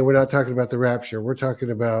 and again, we're not talking about the rapture, we're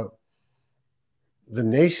talking about the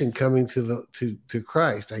nation coming to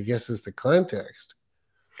Christ, I guess is the context.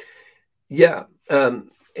 Yeah.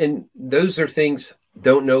 And those are things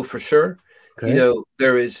don't know for sure. Okay. You know,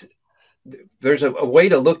 there's a way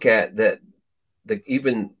to look at that.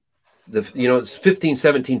 It's 15,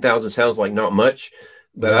 17,000 sounds like not much,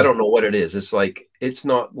 but I don't know what it is. It's like,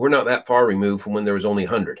 we're not that far removed from when there was only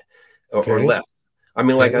 100 or less. I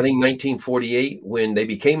mean, like I think 1948, when they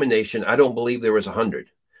became a nation, I don't believe there was 100.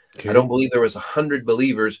 Okay. I don't believe there was 100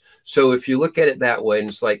 believers. So if you look at it that way, and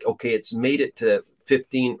it's like, okay, it's made it to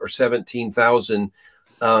 15 or 17,000,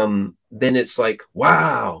 then it's like,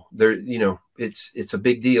 wow, it's a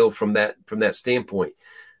big deal from that standpoint.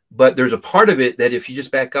 But there's a part of it that if you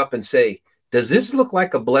just back up and say, does this look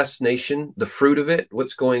like a blessed nation? The fruit of it,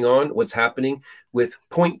 what's going on, what's happening with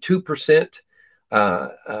 0.2%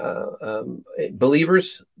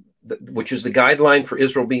 believers, which is the guideline for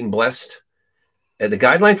Israel being blessed. And the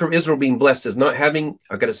guideline for Israel being blessed is not having,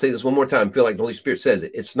 I've got to say this one more time, I feel like the Holy Spirit says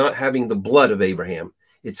it. It's not having the blood of Abraham.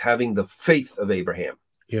 It's having the faith of Abraham.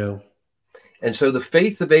 Yeah. And so the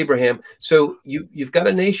faith of Abraham, so you've got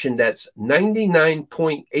a nation that's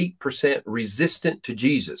 99.8% resistant to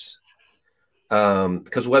Jesus.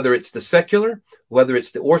 Because whether it's the secular, whether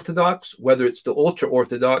it's the Orthodox, whether it's the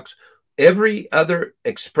ultra-Orthodox, every other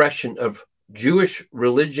expression of Jewish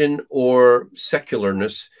religion or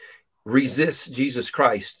secularness resists Jesus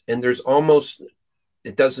Christ. And there's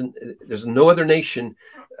no other nation.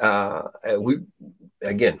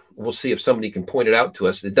 We'll see if somebody can point it out to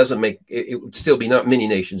us. It would still be not many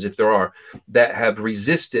nations, if there are, that have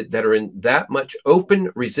resisted, that are in that much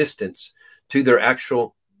open resistance to their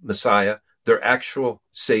actual Messiah, their actual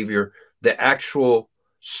Savior, the actual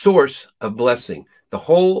source of blessing.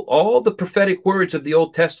 All the prophetic words of the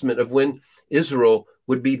Old Testament of when Israel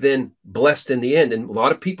would be then blessed in the end. And a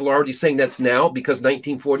lot of people are already saying that's now because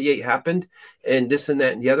 1948 happened and this and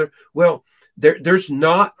that and the other. Well, there's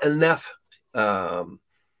not enough, there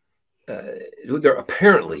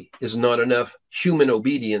apparently is not enough human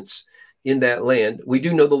obedience in that land. We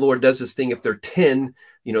do know the Lord does this thing if they're 10,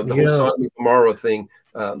 whole Sodom and Gomorrah thing.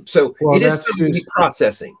 So it is something to be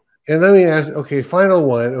processing. And let me ask, okay, final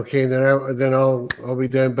one. Okay, then I'll be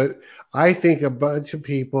done. But I think a bunch of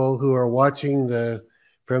people who are watching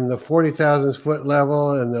from the 40,000 foot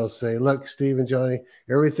level, and they'll say, look, Steve and Johnny,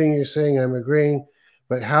 everything you're saying, I'm agreeing.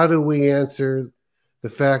 But how do we answer the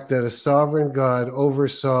fact that a sovereign God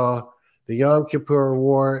oversaw the Yom Kippur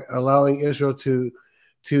War, allowing Israel to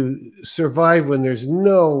survive when there's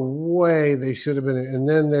no way they should have been? And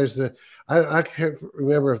then there's I can't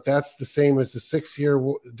remember if that's the same as the 6-year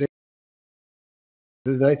day,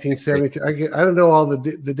 the 1970. I don't know all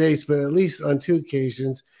the dates, but at least on 2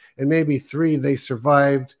 occasions, and maybe 3, they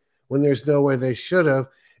survived when there's no way they should have.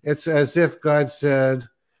 It's as if God said,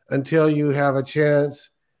 until you have a chance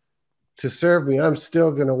to serve me, I'm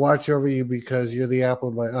still going to watch over you because you're the apple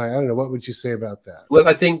of my eye. I don't know. What would you say about that? Well,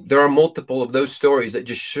 I think there are multiple of those stories that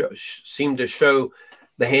just seem to show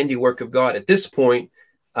the handiwork of God. At this point,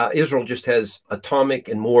 Israel just has atomic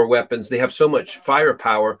and more weapons. They have so much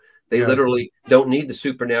firepower. They literally don't need the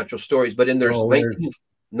supernatural stories. But in their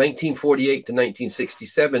 1948 to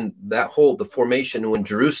 1967, the formation when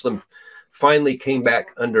Jerusalem finally came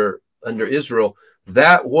back under Israel,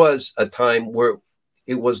 that was a time where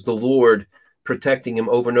it was the Lord protecting him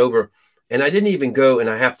over and over. And I didn't even go, and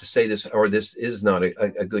I have to say this, or this is not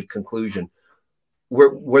a good conclusion,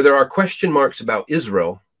 where there are question marks about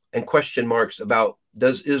Israel and question marks about,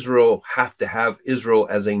 does Israel have to have Israel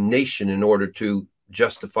as a nation in order to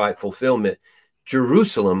justify fulfillment?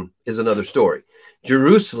 Jerusalem is another story.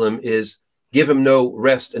 Jerusalem is, give him no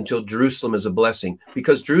rest until Jerusalem is a blessing,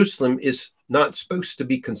 because Jerusalem is not supposed to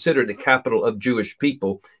be considered the capital of Jewish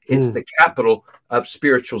people. It's the capital of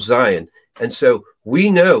spiritual Zion. And so we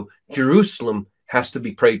know Jerusalem has to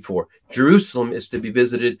be prayed for. Jerusalem is to be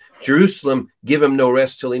visited. Jerusalem, give him no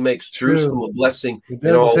rest till he makes Jerusalem a blessing. It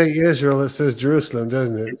doesn't say Israel, it says Jerusalem,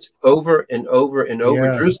 doesn't it? It's over and over and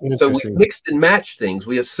over Jerusalem. So we mixed and matched things.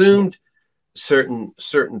 We assumed certain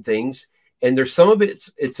things, and there's some of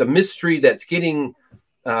it's a mystery that's getting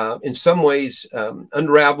in some ways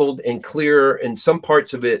unraveled and clearer. In some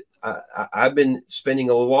parts of it, I've been spending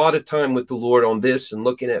a lot of time with the Lord on this and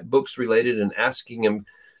looking at books related and asking him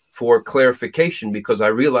for clarification, because I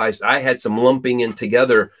realized I had some lumping in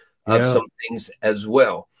together of some things as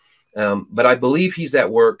well. But I believe he's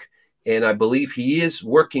at work, and I believe he is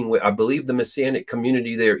working with, I believe the Messianic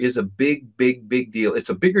community there is a big deal. It's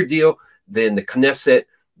a bigger deal than the Knesset,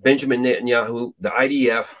 Benjamin Netanyahu, the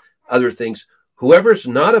IDF, other things. Whoever's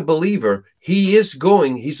not a believer, he is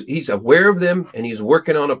going, he's aware of them, and he's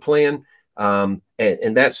working on a plan. And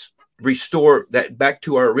that's restore that back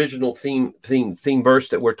to our original theme verse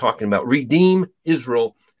that we're talking about. Redeem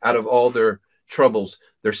Israel out of all their troubles.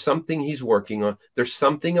 There's something he's working on. There's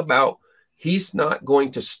something about, he's not going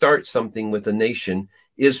to start something with a nation,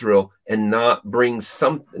 Israel, and not bring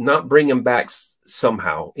them back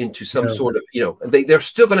somehow into some sort of, they're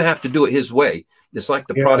still going to have to do it his way. It's like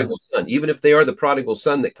the prodigal son. Even if they are the prodigal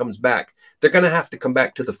son that comes back, they're going to have to come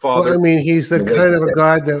back to the Father. Well, I mean, he's the kind of a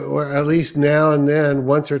God that, or at least now and then,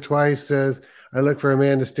 once or twice says, I look for a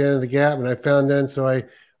man to stand in the gap, and I found none, so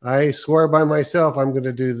I swore by myself I'm going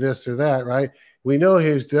to do this or that, right? We know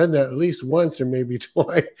he's done that at least once or maybe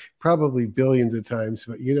twice, probably billions of times,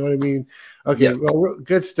 but you know what I mean? Okay, well,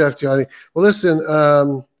 good stuff, Johnny. Well, listen,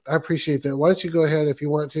 I appreciate that. Why don't you go ahead, if you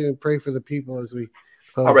want to, and pray for the people as we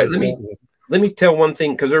close. All right, let me tell one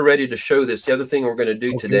thing, because they're ready to show this. The other thing we're going to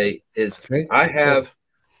do today is I have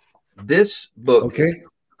this book.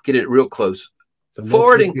 Get it real close.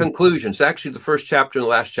 Forward and Conclusions. Actually, the first chapter and the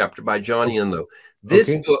last chapter by Johnny Enlow.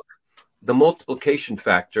 This book, The Multiplication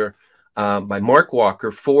Factor, by Mark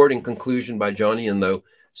Walker. Forward and Conclusion by Johnny Enlow.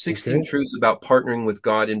 16 Truths About Partnering with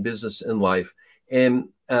God in Business and Life. And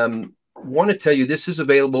want to tell you, this is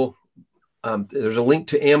available. There's a link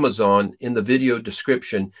to Amazon in the video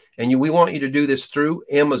description, and we want you to do this through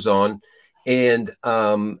Amazon, and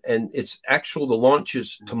it's the launch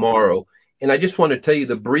is tomorrow. And I just want to tell you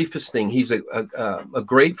the briefest thing. He's a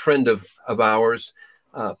great friend of ours,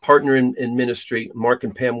 partner in ministry. Mark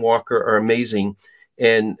and Pam Walker are amazing,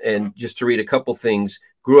 and just to read a couple things.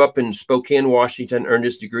 Grew up in Spokane, Washington, earned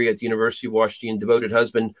his degree at the University of Washington, devoted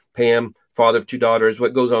husband, Pam, father of 2 daughters.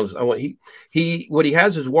 What goes on is what he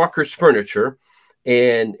has is Walker's Furniture,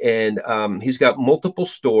 and he's got multiple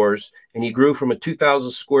stores, and he grew from a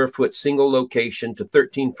 2,000 square foot single location to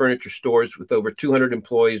 13 furniture stores with over 200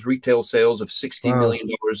 employees, retail sales of $60 million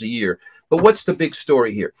a year. But what's the big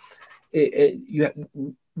story here? Elizabeth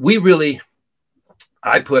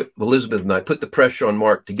and I put the pressure on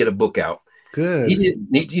Mark to get a book out. Good. He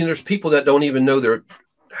didn't need to, there's people that don't even know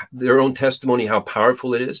their own testimony, how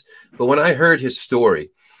powerful it is. But when I heard his story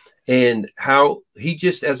and how he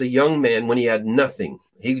just, as a young man, when he had nothing,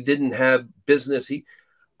 he didn't have business.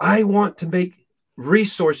 I want to make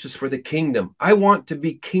resources for the kingdom. I want to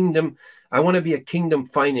be kingdom. I want to be a kingdom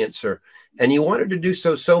financer. And he wanted to do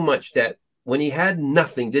so much that when he had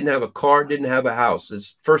nothing, didn't have a car, didn't have a house,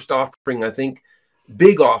 his first offering, I think,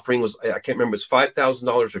 big offering was, I can't remember, it was $5,000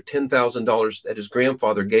 or $10,000 that his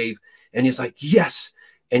grandfather gave. And he's like, yes.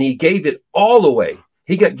 And he gave it all away.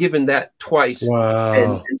 He got given that twice.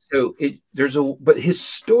 Wow. And so but his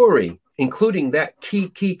story, including that key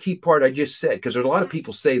part I just said, because there's a lot of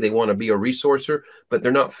people say they want to be a resourcer, but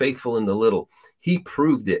they're not faithful in the little. He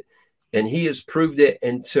proved it, and he has proved it.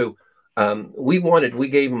 And so we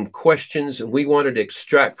gave him questions, and we wanted to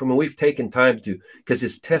extract from him. We've taken time to, because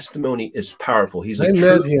his testimony is powerful.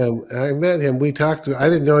 I met him. We talked I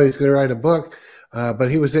didn't know he was going to write a book,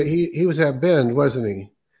 but he was at Bend, wasn't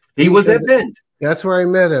he? He was at Bend. That's where I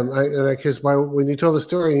met him. Because when you told the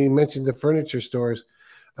story, he mentioned the furniture stores.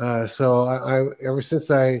 So I ever since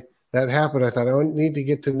that happened, I thought I need to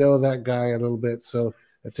get to know that guy a little bit. So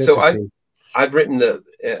that's interesting. I've written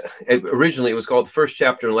originally it was called the first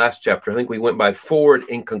chapter and last chapter. I think we went by Forward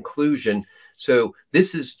and Conclusion. So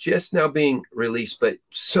this is just now being released, but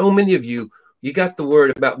so many of you got the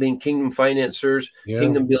word about being kingdom financiers,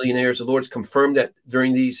 kingdom billionaires. The Lord's confirmed that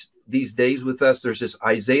during these days with us. There's this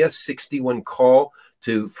Isaiah 61 call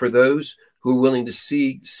for those who are willing to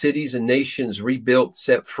see cities and nations rebuilt,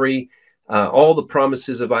 set free, all the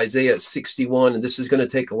promises of Isaiah 61. And this is going to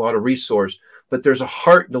take a lot of resource, but there's a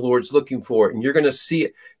heart the Lord's looking for, and you're going to see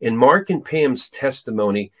it in Mark and Pam's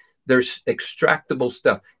testimony. There's extractable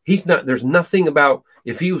stuff. There's nothing about,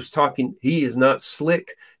 if he was talking, he is not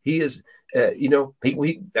slick. He is, You know,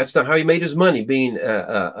 that's not how he made his money, being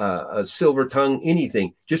a silver tongue,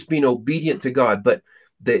 anything, just being obedient to God. But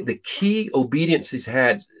the key obedience he's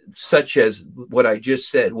had, such as what I just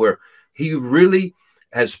said, where he really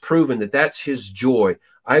has proven that that's his joy.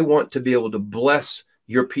 I want to be able to bless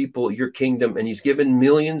your people, your kingdom. And he's given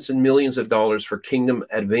millions and millions of dollars for kingdom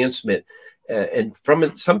advancement. And from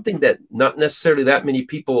it, something that not necessarily that many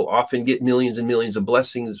people often get millions and millions of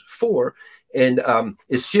blessings for. And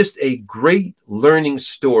it's just a great learning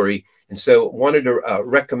story. And so wanted to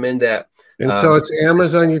recommend that. And so it's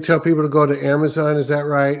Amazon. You tell people to go to Amazon. Is that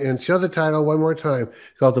right? And show the title one more time.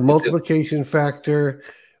 It's called The Multiplication Factor,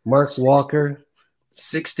 Mark Walker.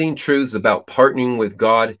 16 Truths About Partnering with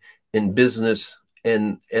God in Business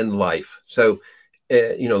and Life. So,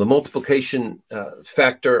 you know, the multiplication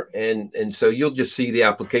factor. And so you'll just see the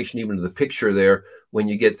application, even to the picture there when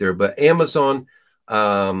you get there. But Amazon,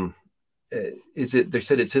 they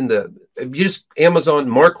said it's in just Amazon,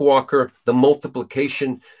 Mark Walker, The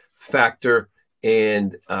Multiplication Factor.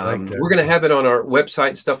 And we're going to have it on our website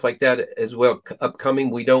and stuff like that as well.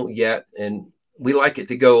 Upcoming, we don't yet. And we like it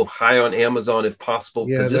to go high on Amazon if possible.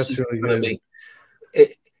 Yeah, this is really going to be,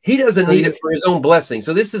 he doesn't need it for his own blessing.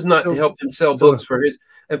 So this is not to help him sell books for his.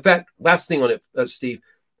 In fact, last thing on it, Steve,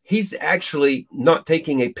 he's actually not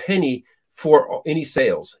taking a penny for any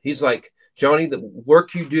sales. He's like, Johnny, the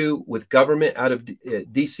work you do with government out of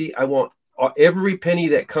DC, I want every penny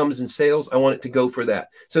that comes in sales. I want it to go for that.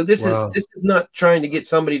 So this is not trying to get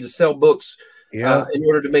somebody to sell books in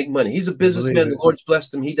order to make money. He's a businessman. The Lord's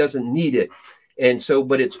blessed him. He doesn't need it. And so,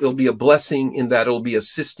 but it'll be a blessing in that it'll be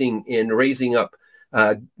assisting in raising up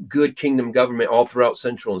good kingdom government all throughout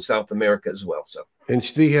Central and South America as well. So, and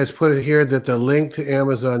Steve has put it here that the link to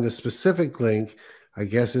Amazon, the specific link, I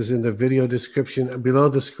guess, is in the video description below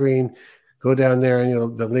the screen. Go down there,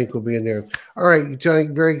 and the link will be in there. All right, Johnny,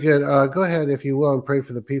 very good. Go ahead, if you will, and pray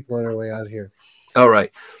for the people on our way out here. All right,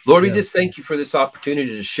 Lord, we just thank you for this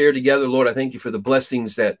opportunity to share together. Lord, I thank you for the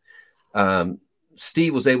blessings that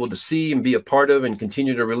Steve was able to see and be a part of and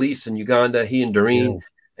continue to release in Uganda, he and Doreen.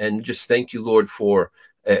 And just thank you, Lord, for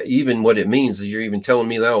even what it means, as you're even telling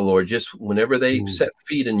me now, Lord, just whenever they set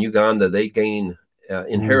feet in Uganda, they gain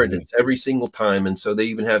inheritance every single time. And so they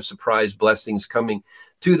even have surprise blessings coming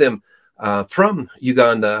to them from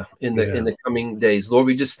Uganda in the coming days. Lord,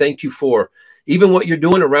 we just thank you for even what you're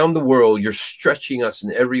doing around the world. You're stretching us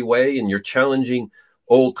in every way, and you're challenging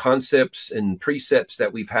old concepts and precepts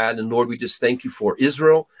that we've had. And Lord, we just thank you for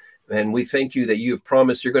Israel. And we thank you that you have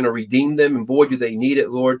promised you're going to redeem them. And boy, do they need it,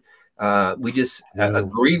 Lord. We just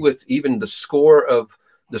agree with even the score of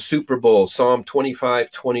the Super Bowl, Psalm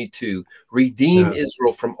 25:22. Redeem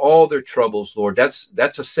Israel from all their troubles, Lord.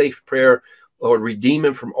 That's a safe prayer. Lord, redeem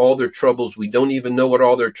them from all their troubles. We don't even know what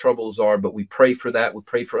all their troubles are, but we pray for that. We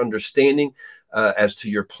pray for understanding as to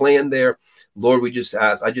your plan there. Lord, I just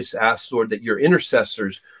ask, Lord, that your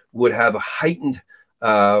intercessors would have a heightened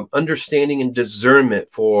understanding and discernment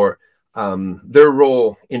for their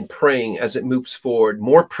role in praying as it moves forward,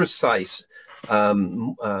 more precise,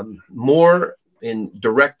 more in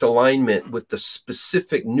direct alignment with the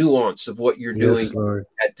specific nuance of what you're doing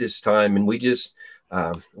at this time. And we just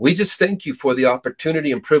thank you for the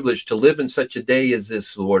opportunity and privilege to live in such a day as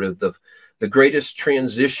this, Lord, of the greatest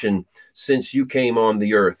transition since you came on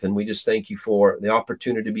the earth. And we just thank you for the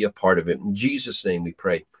opportunity to be a part of it. In Jesus' name we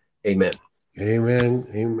pray. Amen. Amen.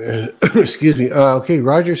 Amen. Excuse me. Okay,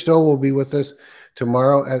 Roger Stone will be with us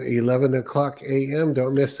tomorrow at 11 o'clock a.m.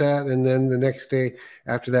 Don't miss that. And then the next day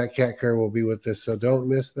after that, Kat Kerr will be with us. So don't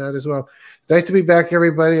miss that as well. It's nice to be back,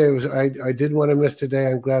 everybody. I didn't want to miss today.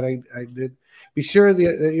 I'm glad I did. Be sure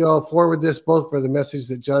that you all forward this both for the message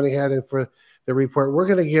that Johnny had and for the report. We're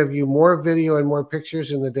going to give you more video and more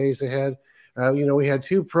pictures in the days ahead. We had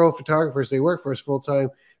 2 pro photographers. They work for us full time.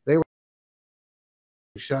 They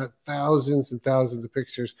shot thousands and thousands of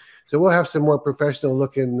pictures. So we'll have some more professional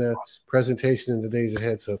looking presentation in the days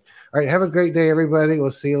ahead. So, all right, have a great day, everybody.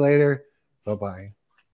 We'll see you later. Bye-bye.